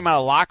 They came out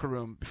of the locker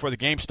room before the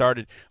game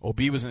started. OB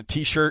was in a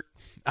T-shirt.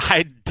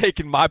 I'd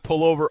taken my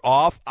pullover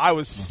off. I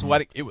was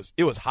sweating. It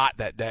was hot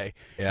that day.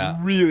 Yeah.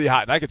 Really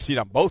hot, and I could see it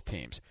on both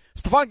teams.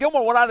 Stephon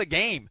Gilmore went out of the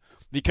game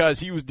because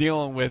he was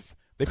dealing with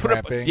they put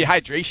up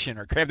dehydration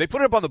or cramp. They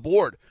put it up on the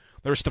board.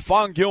 There was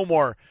Stephon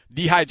Gilmore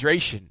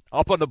dehydration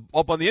up on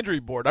the injury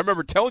board. I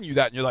remember telling you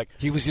that, and you're like,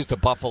 he was just a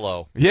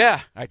Buffalo.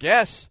 Yeah, I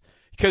guess.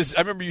 Because I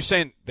remember you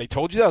saying, they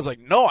told you that? I was like,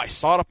 no, I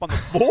saw it up on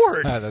the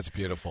board. That's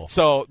beautiful.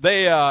 So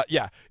they,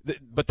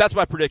 but that's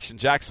my prediction,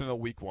 Jacksonville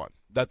week one.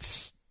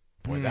 That's,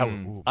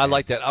 I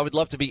like that. I would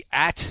love to be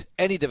at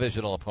any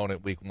divisional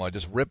opponent week one.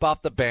 Just rip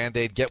off the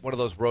Band-Aid, get one of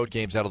those road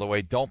games out of the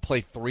way. Don't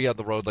play 3 on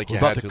the road like you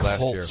had to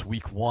last year.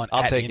 Week one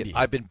I'll at take Indy. it.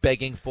 I've been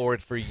begging for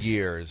it for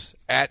years.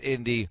 At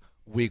Indy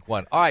week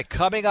one. All right,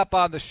 coming up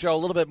on the show, a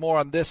little bit more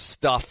on this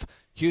stuff.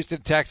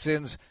 Houston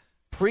Texans.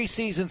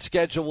 Preseason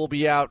schedule will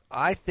be out,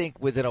 I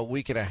think, within a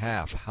week and a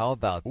half. How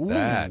about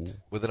that?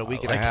 Within a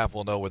week and a half,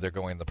 we'll know where they're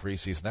going in the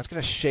preseason. That's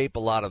going to shape a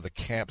lot of the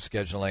camp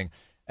scheduling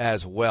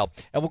as well.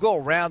 And we'll go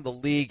around the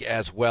league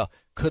as well.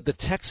 Could the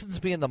Texans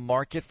be in the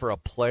market for a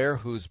player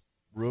who's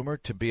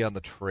rumored to be on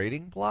the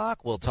trading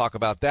block? We'll talk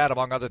about that,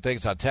 among other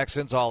things, on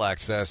Texans All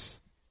Access.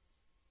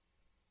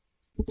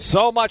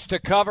 So much to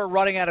cover,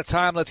 running out of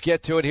time. Let's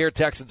get to it here.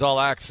 Texans All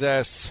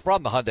Access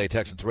from the Hyundai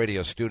Texans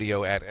radio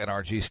studio at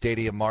NRG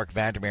Stadium. Mark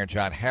Vandermeer and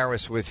John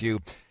Harris with you.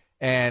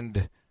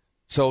 And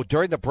so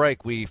during the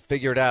break, we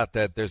figured out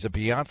that there's a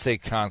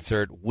Beyonce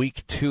concert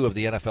week 2 of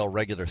the NFL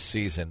regular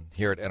season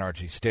here at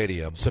NRG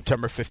Stadium.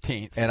 September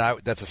 15th. And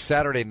that's a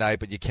Saturday night,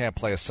 but you can't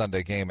play a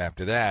Sunday game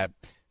after that.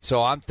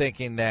 So I'm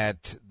thinking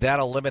that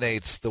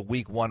eliminates the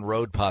week 1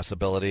 road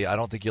possibility. I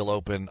don't think you'll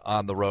open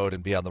on the road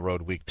and be on the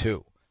road week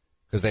 2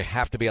 because they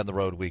have to be on the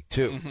road week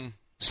 2. Mm-hmm.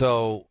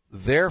 So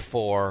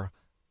therefore,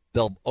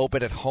 they'll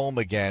open at home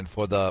again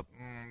for the,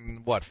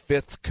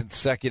 5th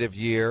consecutive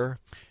year?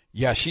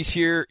 Yeah, she's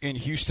here in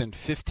Houston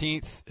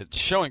 15th. It's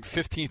showing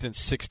 15th and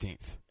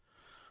 16th.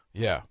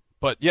 Yeah.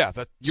 But, yeah,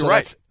 you're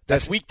right.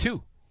 That's week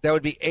 2. That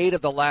would be 8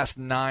 of the last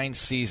 9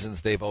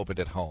 seasons they've opened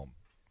at home.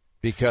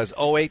 Because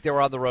 08 they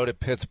were on the road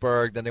at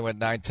Pittsburgh, then they went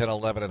 9, 10,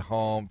 11 at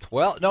home.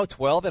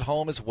 12 at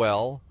home as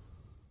well.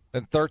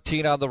 Then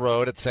 13 on the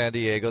road at San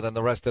Diego, then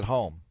the rest at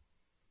home.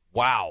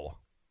 Wow.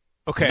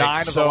 Okay.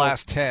 9 of the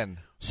last 10.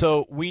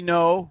 So we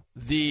know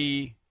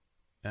we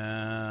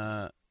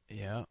know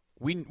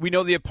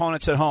the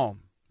opponents at home,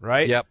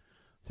 right? Yep.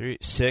 3,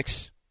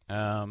 6.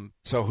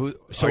 So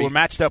we're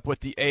matched up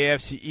with the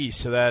AFC East.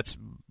 So that's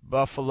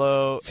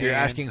Buffalo. So you're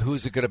asking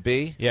who's it going to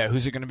be? Yeah,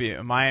 who's it going to be?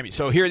 Miami.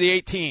 So here are the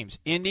 8 teams: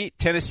 Indy,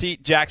 Tennessee,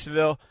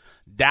 Jacksonville,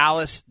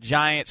 Dallas,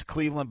 Giants,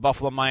 Cleveland,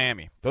 Buffalo,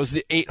 Miami. Those are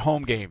the 8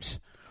 home games.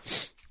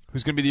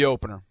 Who's going to be the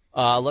opener?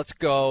 Let's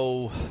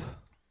go.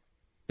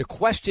 The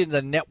question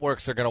the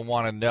networks are going to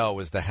want to know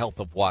is the health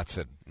of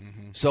Watson.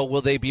 Mm-hmm. So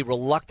will they be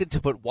reluctant to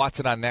put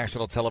Watson on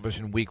national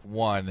television week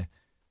 1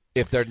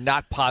 if they're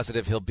not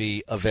positive he'll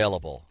be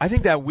available? I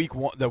think that week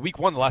one, the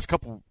last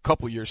couple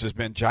of years has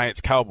been Giants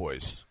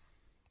Cowboys.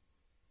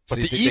 But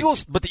the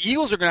Eagles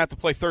are going to have to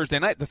play Thursday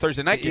night. The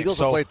Thursday night game. The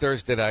Eagles will play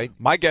Thursday night.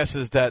 My guess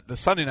is that the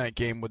Sunday night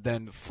game would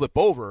then flip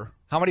over.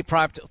 How many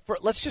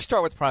let's just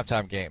start with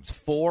primetime games.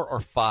 4 or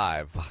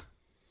 5.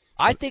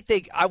 I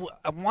think I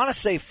want to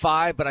say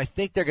 5, but I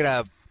think they're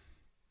going to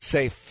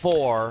say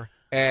 4.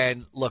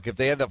 And look, if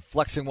they end up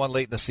flexing one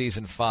late in the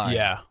season, fine.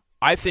 Yeah,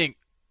 I think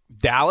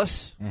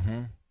Dallas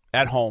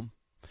at home.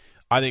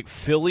 I think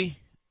Philly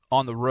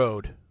on the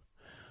road.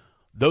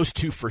 Those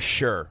 2 for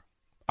sure.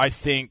 I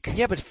think.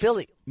 Yeah, but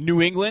Philly.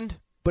 New England.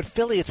 But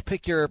Philly, it's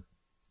pick your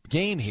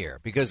game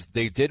here because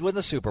they did win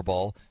the Super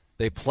Bowl.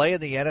 They play in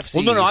the NFC.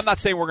 Well, no, I'm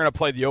not saying we're going to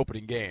play the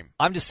opening game.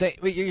 I'm just saying,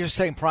 you're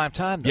saying prime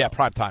time, though. Yeah,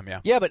 prime time,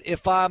 yeah. Yeah, but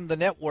if I'm the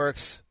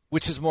networks,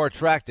 which is more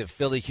attractive,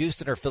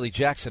 Philly-Houston or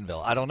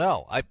Philly-Jacksonville? I don't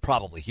know.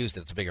 Probably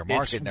Houston. It's a bigger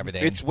market and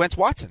everything. It's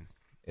Wentz-Watson.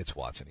 It's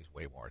Watson. He's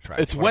way more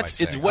attractive. It's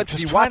Wentz.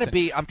 I'm trying to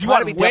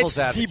be devil's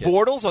advocate. V.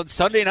 Bortles on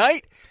Sunday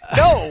night?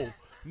 No.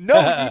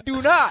 No, you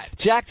do not.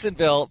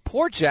 Jacksonville.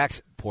 Poor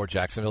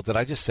Jacksonville. Did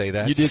I just say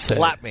that? You did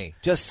slap me.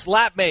 Just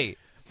slap me.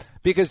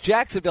 Because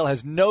Jacksonville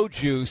has no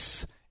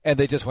juice, and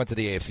they just went to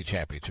the AFC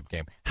Championship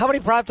game. How many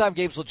primetime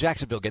games will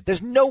Jacksonville get?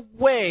 There's no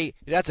way.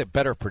 That's a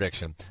better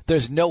prediction.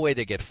 There's no way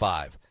they get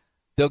 5.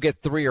 They'll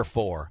get 3 or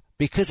 4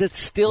 because it's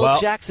still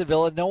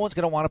Jacksonville, and no one's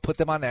going to want to put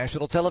them on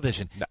national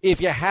television. No.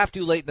 If you have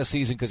to late in the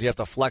season because you have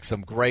to flex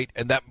them, great,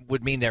 and that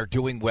would mean they're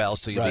doing well,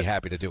 so you'll be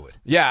happy to do it.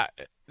 Yeah,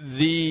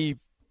 the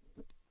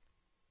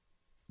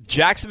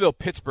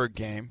Jacksonville-Pittsburgh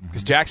game,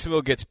 because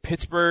Jacksonville gets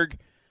Pittsburgh,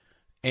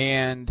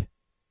 and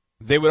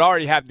they would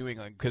already have New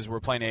England because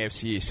we're playing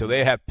AFC, so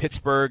they have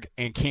Pittsburgh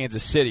and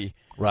Kansas City.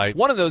 Right.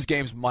 One of those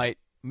games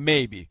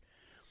maybe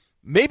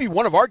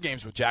one of our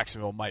games with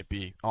Jacksonville might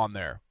be on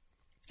there.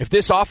 If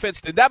this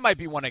offense, that might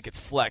be one that gets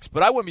flexed,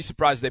 but I wouldn't be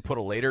surprised if they put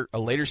a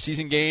later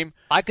season game.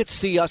 I could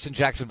see us in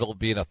Jacksonville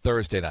being a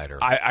Thursday nighter.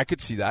 I could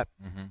see that.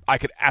 Mm-hmm. I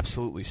could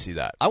absolutely see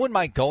that. I wouldn't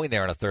mind going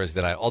there on a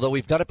Thursday night, although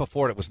we've done it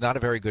before and it was not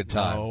a very good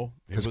time. No,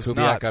 because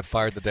Kubiak got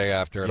fired the day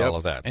after and all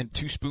of that. And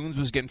Two Spoons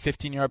was getting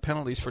 15-yard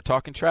penalties for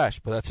talking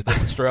trash, but that's a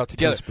different story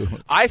altogether. Two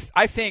Spoons.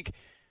 I think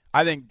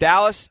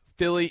Dallas,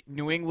 Philly,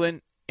 New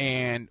England,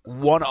 and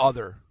one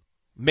other.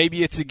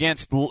 Maybe it's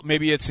against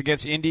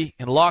Indy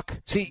and Luck.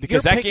 See,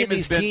 because you're that picking game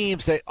these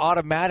teams that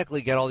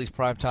automatically get all these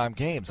primetime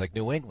games, like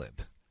New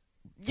England.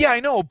 Yeah,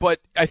 I know, but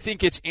I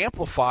think it's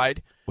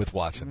amplified with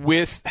Watson,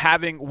 with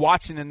having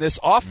Watson in this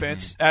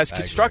offense as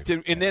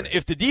constructed. And then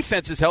if the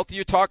defense is healthy,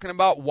 you're talking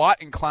about Watt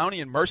and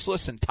Clowney and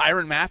Merciless and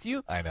Tyrann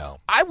Mathieu. I know.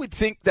 I would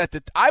think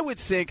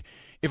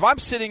if I'm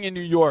sitting in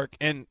New York,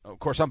 and of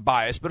course I'm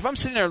biased, but if I'm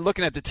sitting there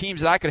looking at the teams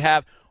that I could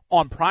have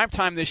on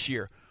primetime this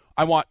year,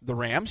 I want the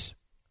Rams.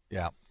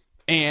 Yeah.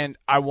 And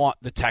I want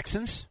the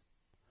Texans.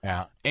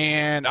 Yeah.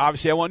 And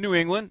obviously I want New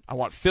England. I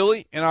want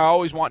Philly. And I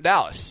always want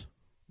Dallas.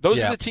 Those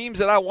are the teams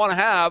that I want to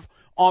have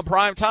on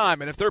prime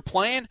time. And if they're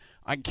playing,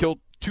 I can kill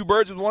 2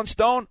 birds with 1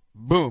 stone.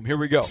 Boom. Here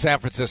we go. San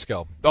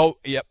Francisco. Oh,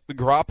 yep.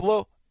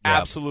 Garoppolo? Yep.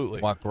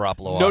 Absolutely. Want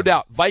Garoppolo no on.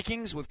 doubt.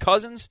 Vikings with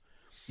Cousins?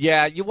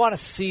 Yeah, you want to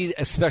see,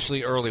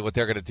 especially early, what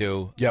they're going to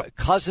do. Yep.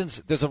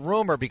 Cousins, there's a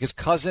rumor because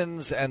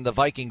Cousins and the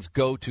Vikings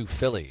go to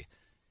Philly.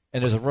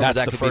 And there's a rumor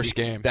that could be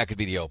game. That could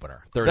be the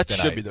opener. Thursday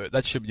night.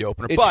 That should be the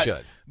opener. It but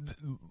should.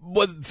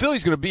 What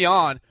Philly's going to be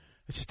on,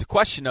 it's just a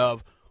question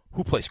of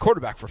who plays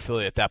quarterback for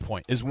Philly at that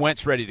point. Is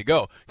Wentz ready to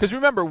go? Because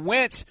remember,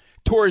 Wentz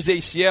tore his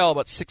ACL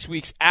about 6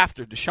 weeks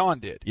after Deshaun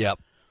did. Yep.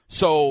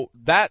 So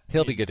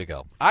he'll be good to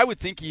go. I would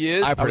think he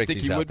is. I would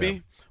think he would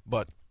be.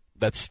 But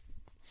that's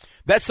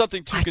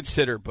something to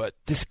consider. But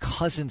this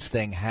Cousins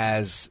thing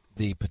has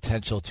the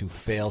potential to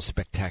fail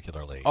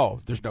spectacularly.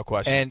 Oh, there's no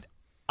question. And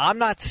I'm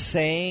not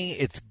saying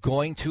it's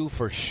going to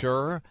for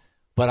sure,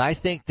 But I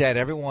think that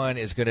everyone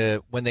is going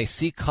to, when they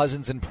see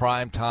Cousins in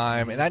prime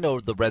time, and I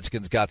know the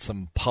Redskins got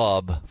some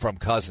pub from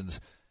Cousins,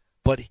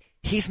 but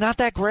he's not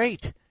that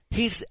great.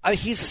 He's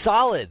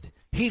solid.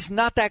 He's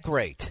not that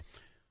great.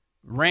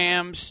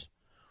 Rams,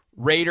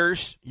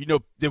 Raiders,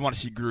 they want to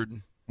see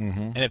Gruden.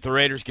 Mm-hmm. And if the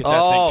Raiders get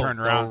that thing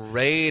turned around, the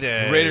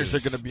Raiders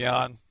are going to be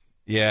on.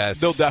 Yes.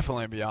 They'll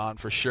definitely be on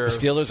for sure. The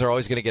Steelers are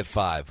always going to get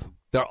 5.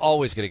 They're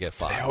always going to get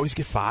 5. They always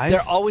get 5?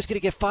 They're always going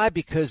to get 5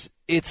 because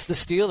it's the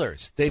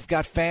Steelers. They've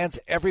got fans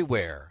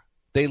everywhere.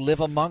 They live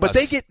among us. But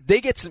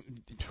they get some.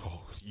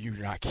 Oh, you're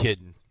not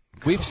kidding.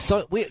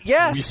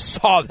 Yes. We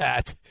saw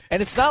that.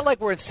 And it's not like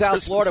we're in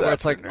South Florida where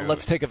it's like,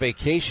 let's take a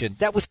vacation.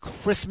 That was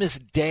Christmas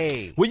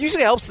Day. What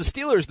usually helps the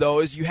Steelers, though,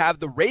 is you have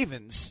the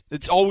Ravens.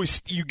 It's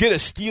always, you get a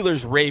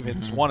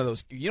Steelers-Ravens, one of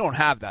those. You don't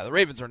have that. The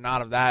Ravens are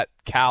not of that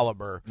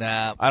caliber.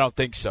 Nah. I don't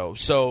think so.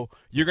 So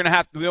you're going to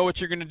have to know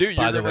what you're going to do.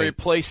 You're going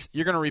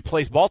to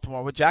replace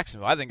Baltimore with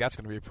Jacksonville. I think that's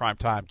going to be prime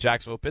time.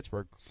 Jacksonville,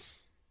 Pittsburgh.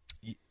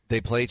 They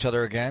play each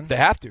other again? They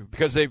have to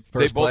because they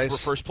both were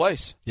first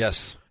place.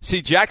 Yes.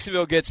 See,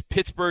 Jacksonville gets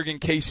Pittsburgh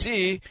and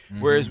KC,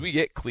 whereas we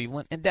get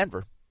Cleveland and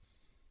Denver.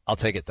 I'll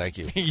take it. Thank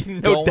you.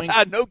 No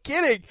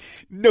kidding.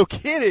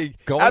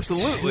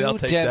 Absolutely, I'll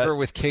take Denver that.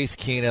 with Case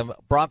Keenum.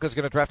 Broncos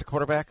going to draft a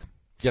quarterback?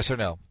 Yes or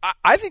no?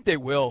 I think they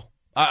will.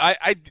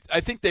 I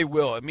think they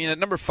will. I mean, at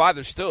number 5,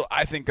 they're still,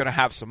 I think, going to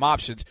have some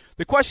options.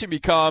 The question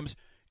becomes,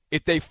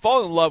 if they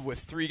fall in love with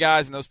 3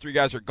 guys and those 3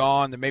 guys are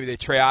gone, then maybe they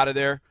trade out of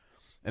there.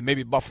 And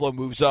maybe Buffalo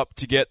moves up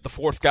to get the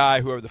 4th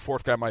guy, whoever the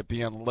 4th guy might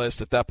be on the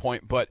list at that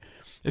point. But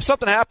if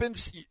something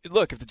happens,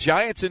 look, if the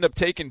Giants end up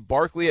taking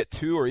Barkley at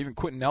 2 or even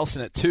Quentin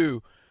Nelson at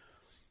 2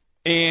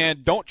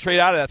 and don't trade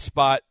out of that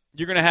spot,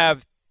 you're going to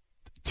have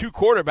 2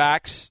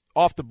 quarterbacks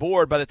off the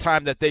board by the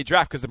time that they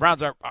draft because the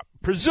Browns are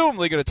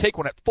presumably going to take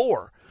one at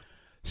 4.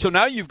 So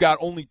now you've got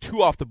only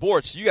 2 off the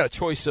board. So you got a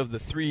choice of the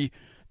 3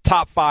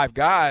 top 5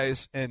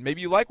 guys, and maybe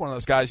you like one of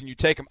those guys and you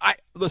take them.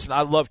 Listen,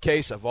 I love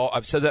Case.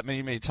 I've said that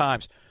many, many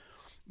times.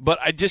 But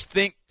I just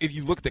think if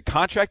you look at the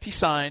contract he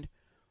signed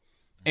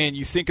and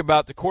you think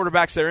about the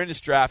quarterbacks that are in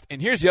this draft,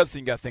 and here's the other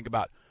thing you got to think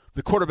about,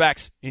 the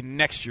quarterbacks in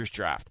next year's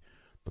draft.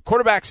 The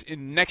quarterbacks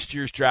in next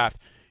year's draft,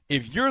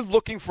 if you're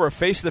looking for a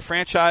face of the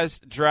franchise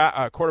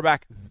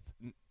quarterback,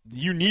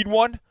 you need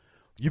one,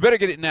 you better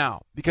get it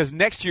now because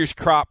next year's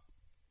crop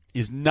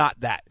is not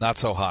that. Not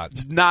so hot.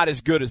 It's not as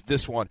good as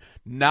this one.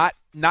 Not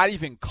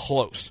even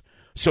close.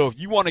 So if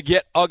you want to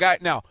get a guy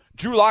 – now,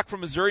 Drew Lock from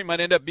Missouri might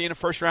end up being a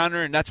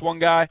first-rounder, and that's one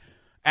guy.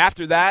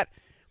 After that,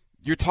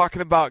 you're talking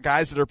about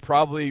guys that are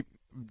probably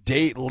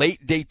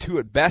late day 2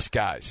 at best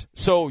guys.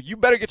 So you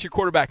better get your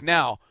quarterback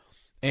now.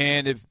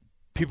 And if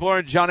people are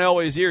in John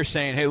Elway's ear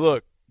saying, hey,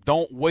 look,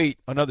 don't wait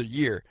another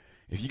year.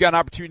 If you got an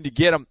opportunity to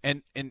get them,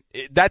 and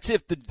that's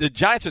if the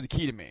Giants are the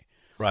key to me.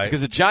 Right. Because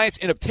the Giants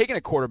end up taking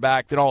a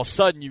quarterback, then all of a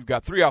sudden you've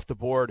got 3 off the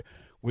board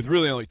with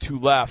really only 2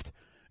 left.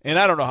 And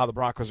I don't know how the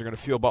Broncos are going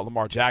to feel about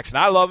Lamar Jackson.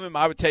 I love him.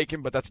 I would take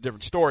him, but that's a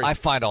different story. I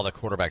find all the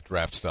quarterback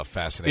draft stuff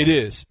fascinating.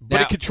 It is.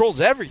 But it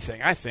controls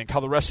everything, I think, how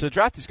the rest of the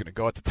draft is going to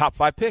go at the top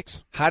 5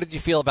 picks. How did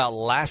you feel about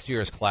last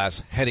year's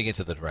class heading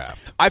into the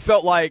draft? I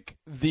felt like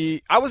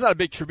I was not a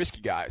big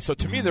Trubisky guy. So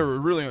to me, there were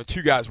really only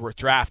 2 guys worth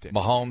drafting.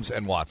 Mahomes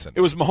and Watson.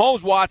 It was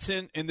Mahomes,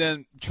 Watson, and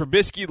then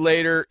Trubisky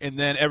later, and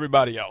then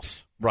everybody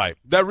else. Right.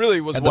 That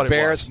really was and what it was. And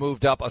the Bears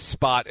moved up a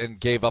spot and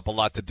gave up a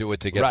lot to do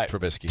it to get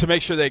Trubisky. To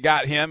make sure they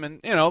got him, and,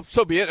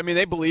 so be it. I mean,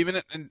 they believe in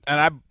it, and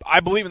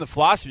I believe in the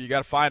philosophy. You got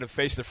to find a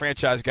face of the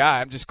franchise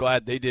guy. I'm just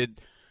glad they did.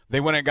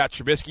 They went and got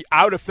Trubisky.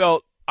 I would have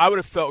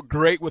felt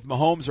great with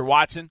Mahomes or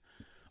Watson.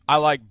 I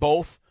like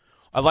both.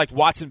 I liked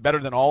Watson better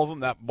than all of them.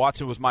 That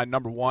Watson was my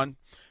number 1,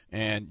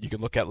 and you can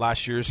look at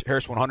last year's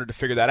Harris 100 to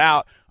figure that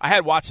out. I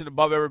had Watson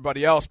above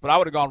everybody else, but I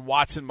would have gone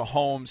Watson,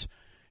 Mahomes,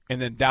 and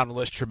then down the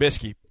list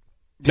Trubisky.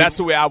 That's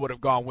the way I would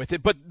have gone with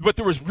it, but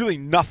there was really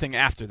nothing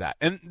after that.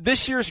 And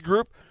this year's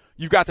group,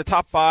 you've got the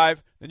top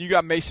 5, then you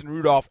got Mason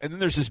Rudolph, and then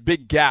there's this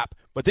big gap.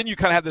 But then you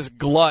kind of have this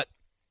glut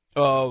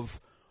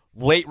of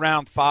late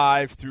round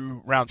 5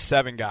 through round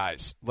 7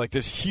 guys, like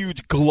this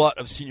huge glut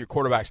of senior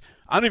quarterbacks.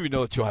 I don't even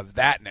know that you'll have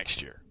that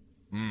next year.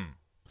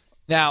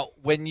 Now,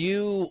 when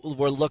you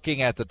were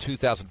looking at the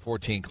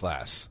 2014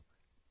 class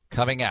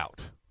coming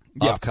out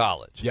of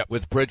college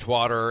with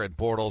Bridgewater and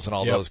Bortles and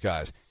all those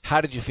guys, how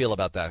did you feel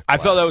about that class?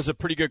 I felt that was a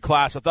pretty good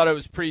class. I thought it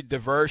was pretty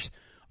diverse.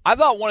 I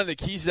thought one of the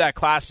keys to that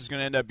class was going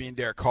to end up being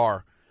Derek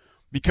Carr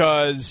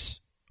because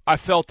I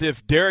felt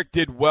if Derek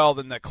did well,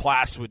 then I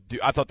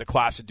thought the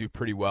class would do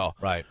pretty well.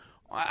 Right.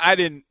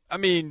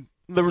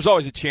 There was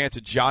always a chance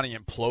of Johnny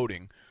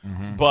imploding,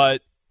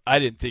 but I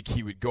didn't think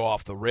he would go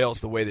off the rails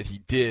the way that he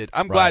did.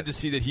 I'm glad to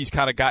see that he's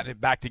kind of gotten it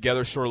back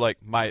together, sort of like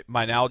my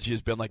analogy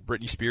has been like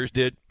Britney Spears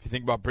did. If you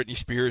think about Britney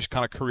Spears'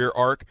 kind of career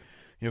arc,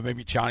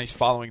 maybe Johnny's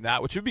following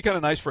that, which would be kind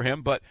of nice for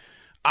him. But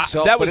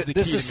that was the key to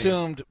me. This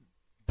assumed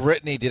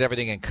Britney did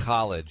everything in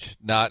college,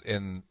 not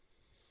in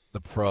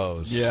the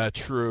pros. Yeah,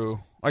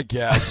 true. I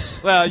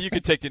guess. Well, you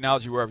could take the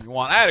analogy wherever you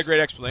want. I had a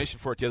great explanation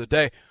for it the other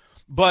day.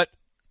 But,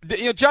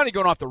 Johnny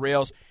going off the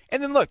rails.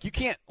 And then, look, you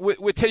can't –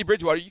 with Teddy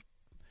Bridgewater,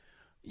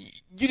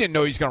 you didn't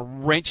know he's going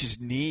to wrench his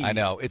knee. I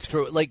know. It's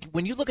true. Like,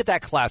 when you look at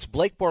that class,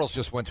 Blake Bortles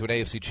just went to an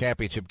AFC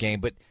Championship game,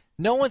 but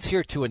no one's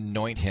here to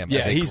anoint him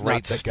as a he's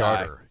great not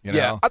starter. Guy.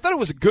 Yeah, I thought it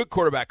was a good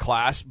quarterback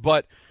class,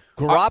 but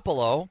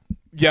Garoppolo.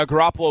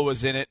 Garoppolo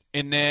was in it,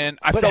 and then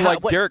I felt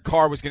like Derek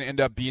Carr was going to end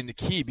up being the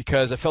key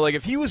because I felt like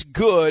if he was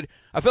good,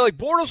 I felt like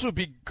Bortles would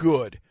be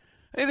good.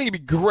 I didn't think he'd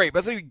be great, but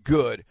I think he'd be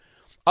good.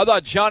 I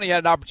thought Johnny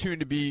had an opportunity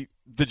to be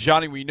the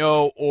Johnny we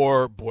know,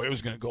 or, boy, it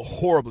was going to go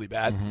horribly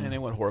bad, and it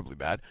went horribly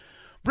bad.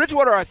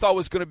 Bridgewater, I thought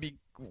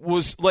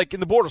was like in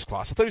the Bortles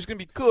class. I thought he was going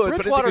to be good, but I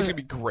didn't think he was going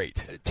to be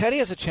great. Teddy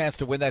has a chance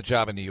to win that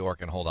job in New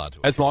York and hold on to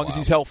it. As long as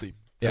he's healthy.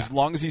 Yeah. As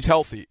long as he's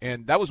healthy.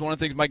 And that was one of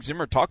the things Mike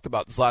Zimmer talked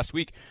about this last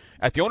week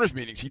at the owners'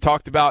 meetings. He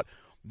talked about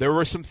there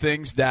were some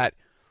things that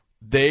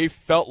they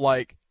felt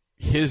like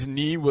his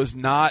knee was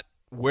not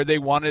where they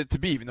wanted it to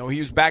be. Even though he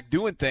was back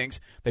doing things,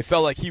 they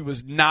felt like he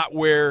was not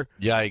where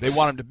they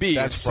want him to be.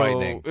 That's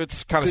frightening.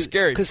 It's kind of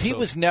scary. Because he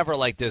was never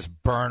like this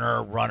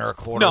burner, runner,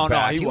 quarterback.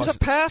 No, he was a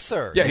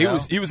passer. Yeah,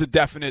 he was a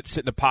definite sit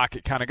in the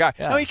pocket kind of guy.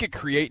 Yeah. No, he could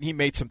create, and he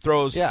made some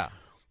throws. Yeah.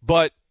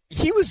 But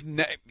he was,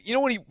 when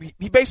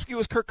he basically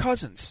was Kirk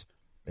Cousins.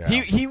 Yeah.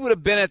 He would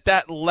have been at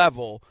that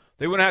level.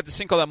 They wouldn't have to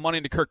sink all that money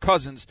into Kirk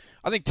Cousins.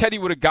 I think Teddy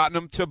would have gotten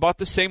him to about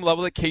the same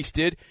level that Case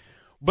did.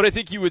 But I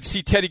think you would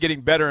see Teddy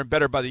getting better and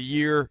better by the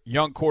year,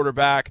 young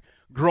quarterback,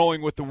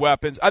 growing with the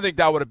weapons. I think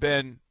that would have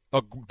been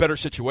a better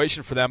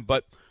situation for them.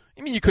 But,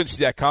 you couldn't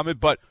see that coming.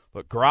 But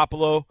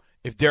Garoppolo,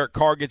 if Derek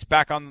Carr gets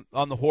back on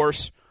the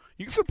horse,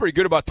 you can feel pretty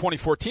good about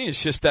 2014.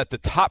 It's just that the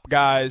top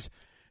guys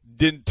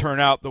didn't turn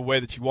out the way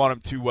that you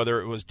want them to,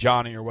 whether it was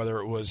Johnny or whether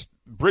it was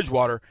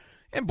Bridgewater.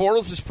 And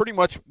Bortles is pretty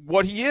much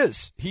what he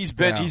is. He's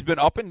been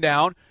up and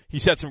down.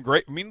 He's had some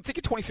great. Think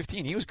of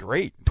 2015. He was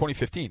great in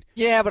 2015.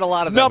 Yeah, but a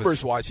lot of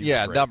numbers-wise, he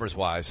was great.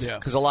 Numbers-wise.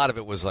 Because a lot of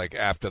it was like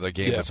after the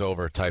game was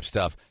over type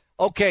stuff.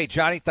 Okay,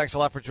 Johnny, thanks a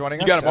lot for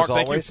joining us. You got it, Mark. As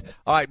always. Thank you.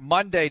 All right,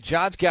 Monday,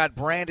 John's got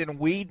Brandon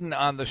Weeden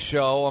on the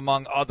show,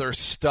 among other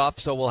stuff.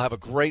 So we'll have a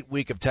great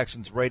week of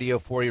Texans radio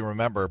for you.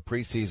 Remember,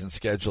 preseason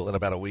schedule in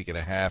about a week and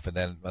a half, and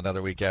then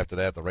another week after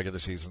that, the regular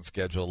season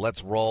schedule.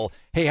 Let's roll.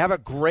 Hey, have a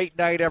great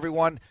night,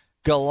 everyone.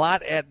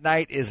 Gallant at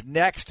Night is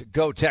next.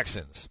 Go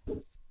Texans.